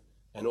 right,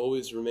 and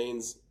always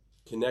remains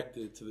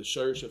connected to the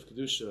shirish of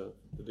kedusha,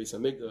 the Beis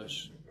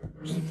Hamikdash,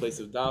 which is a place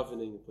of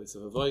davening, a place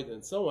of avodah,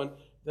 and so on,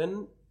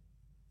 then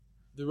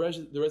the rest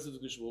of the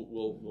kedusha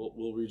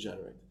will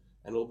regenerate,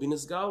 and it will be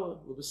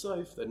nizgala, will be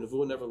safe that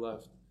Nevuah never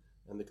left,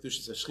 and the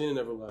kedusha Shechina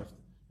never left,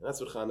 and that's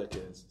what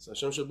Chanukah is. So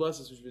Hashem should bless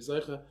us, we should be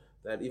zeicha,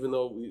 that even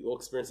though we all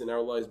experience in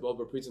our lives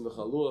Boba Pritzim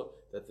V'Chalua,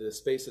 that the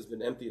space has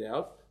been emptied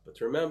out, but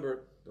to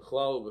remember,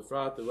 B'chlal,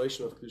 B'frat, the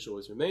Reishim of kedusha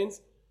always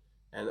remains.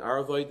 And our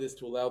avoid is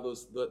to allow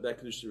that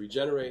kedusha to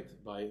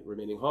regenerate by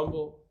remaining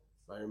humble,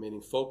 by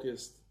remaining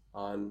focused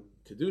on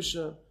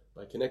kedusha,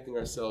 by connecting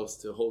ourselves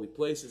to holy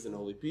places and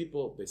holy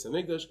people, Beis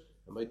Hamikdash,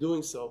 and by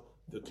doing so,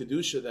 the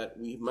kedusha that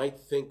we might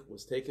think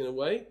was taken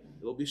away,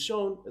 it will be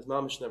shown as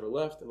mamish never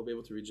left, and we'll be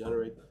able to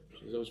regenerate.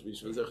 We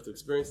should to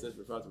experience this.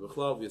 B'frat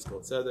b'chlav,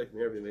 v'yiskol tzedek,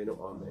 me'er v'yeinu,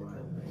 amen.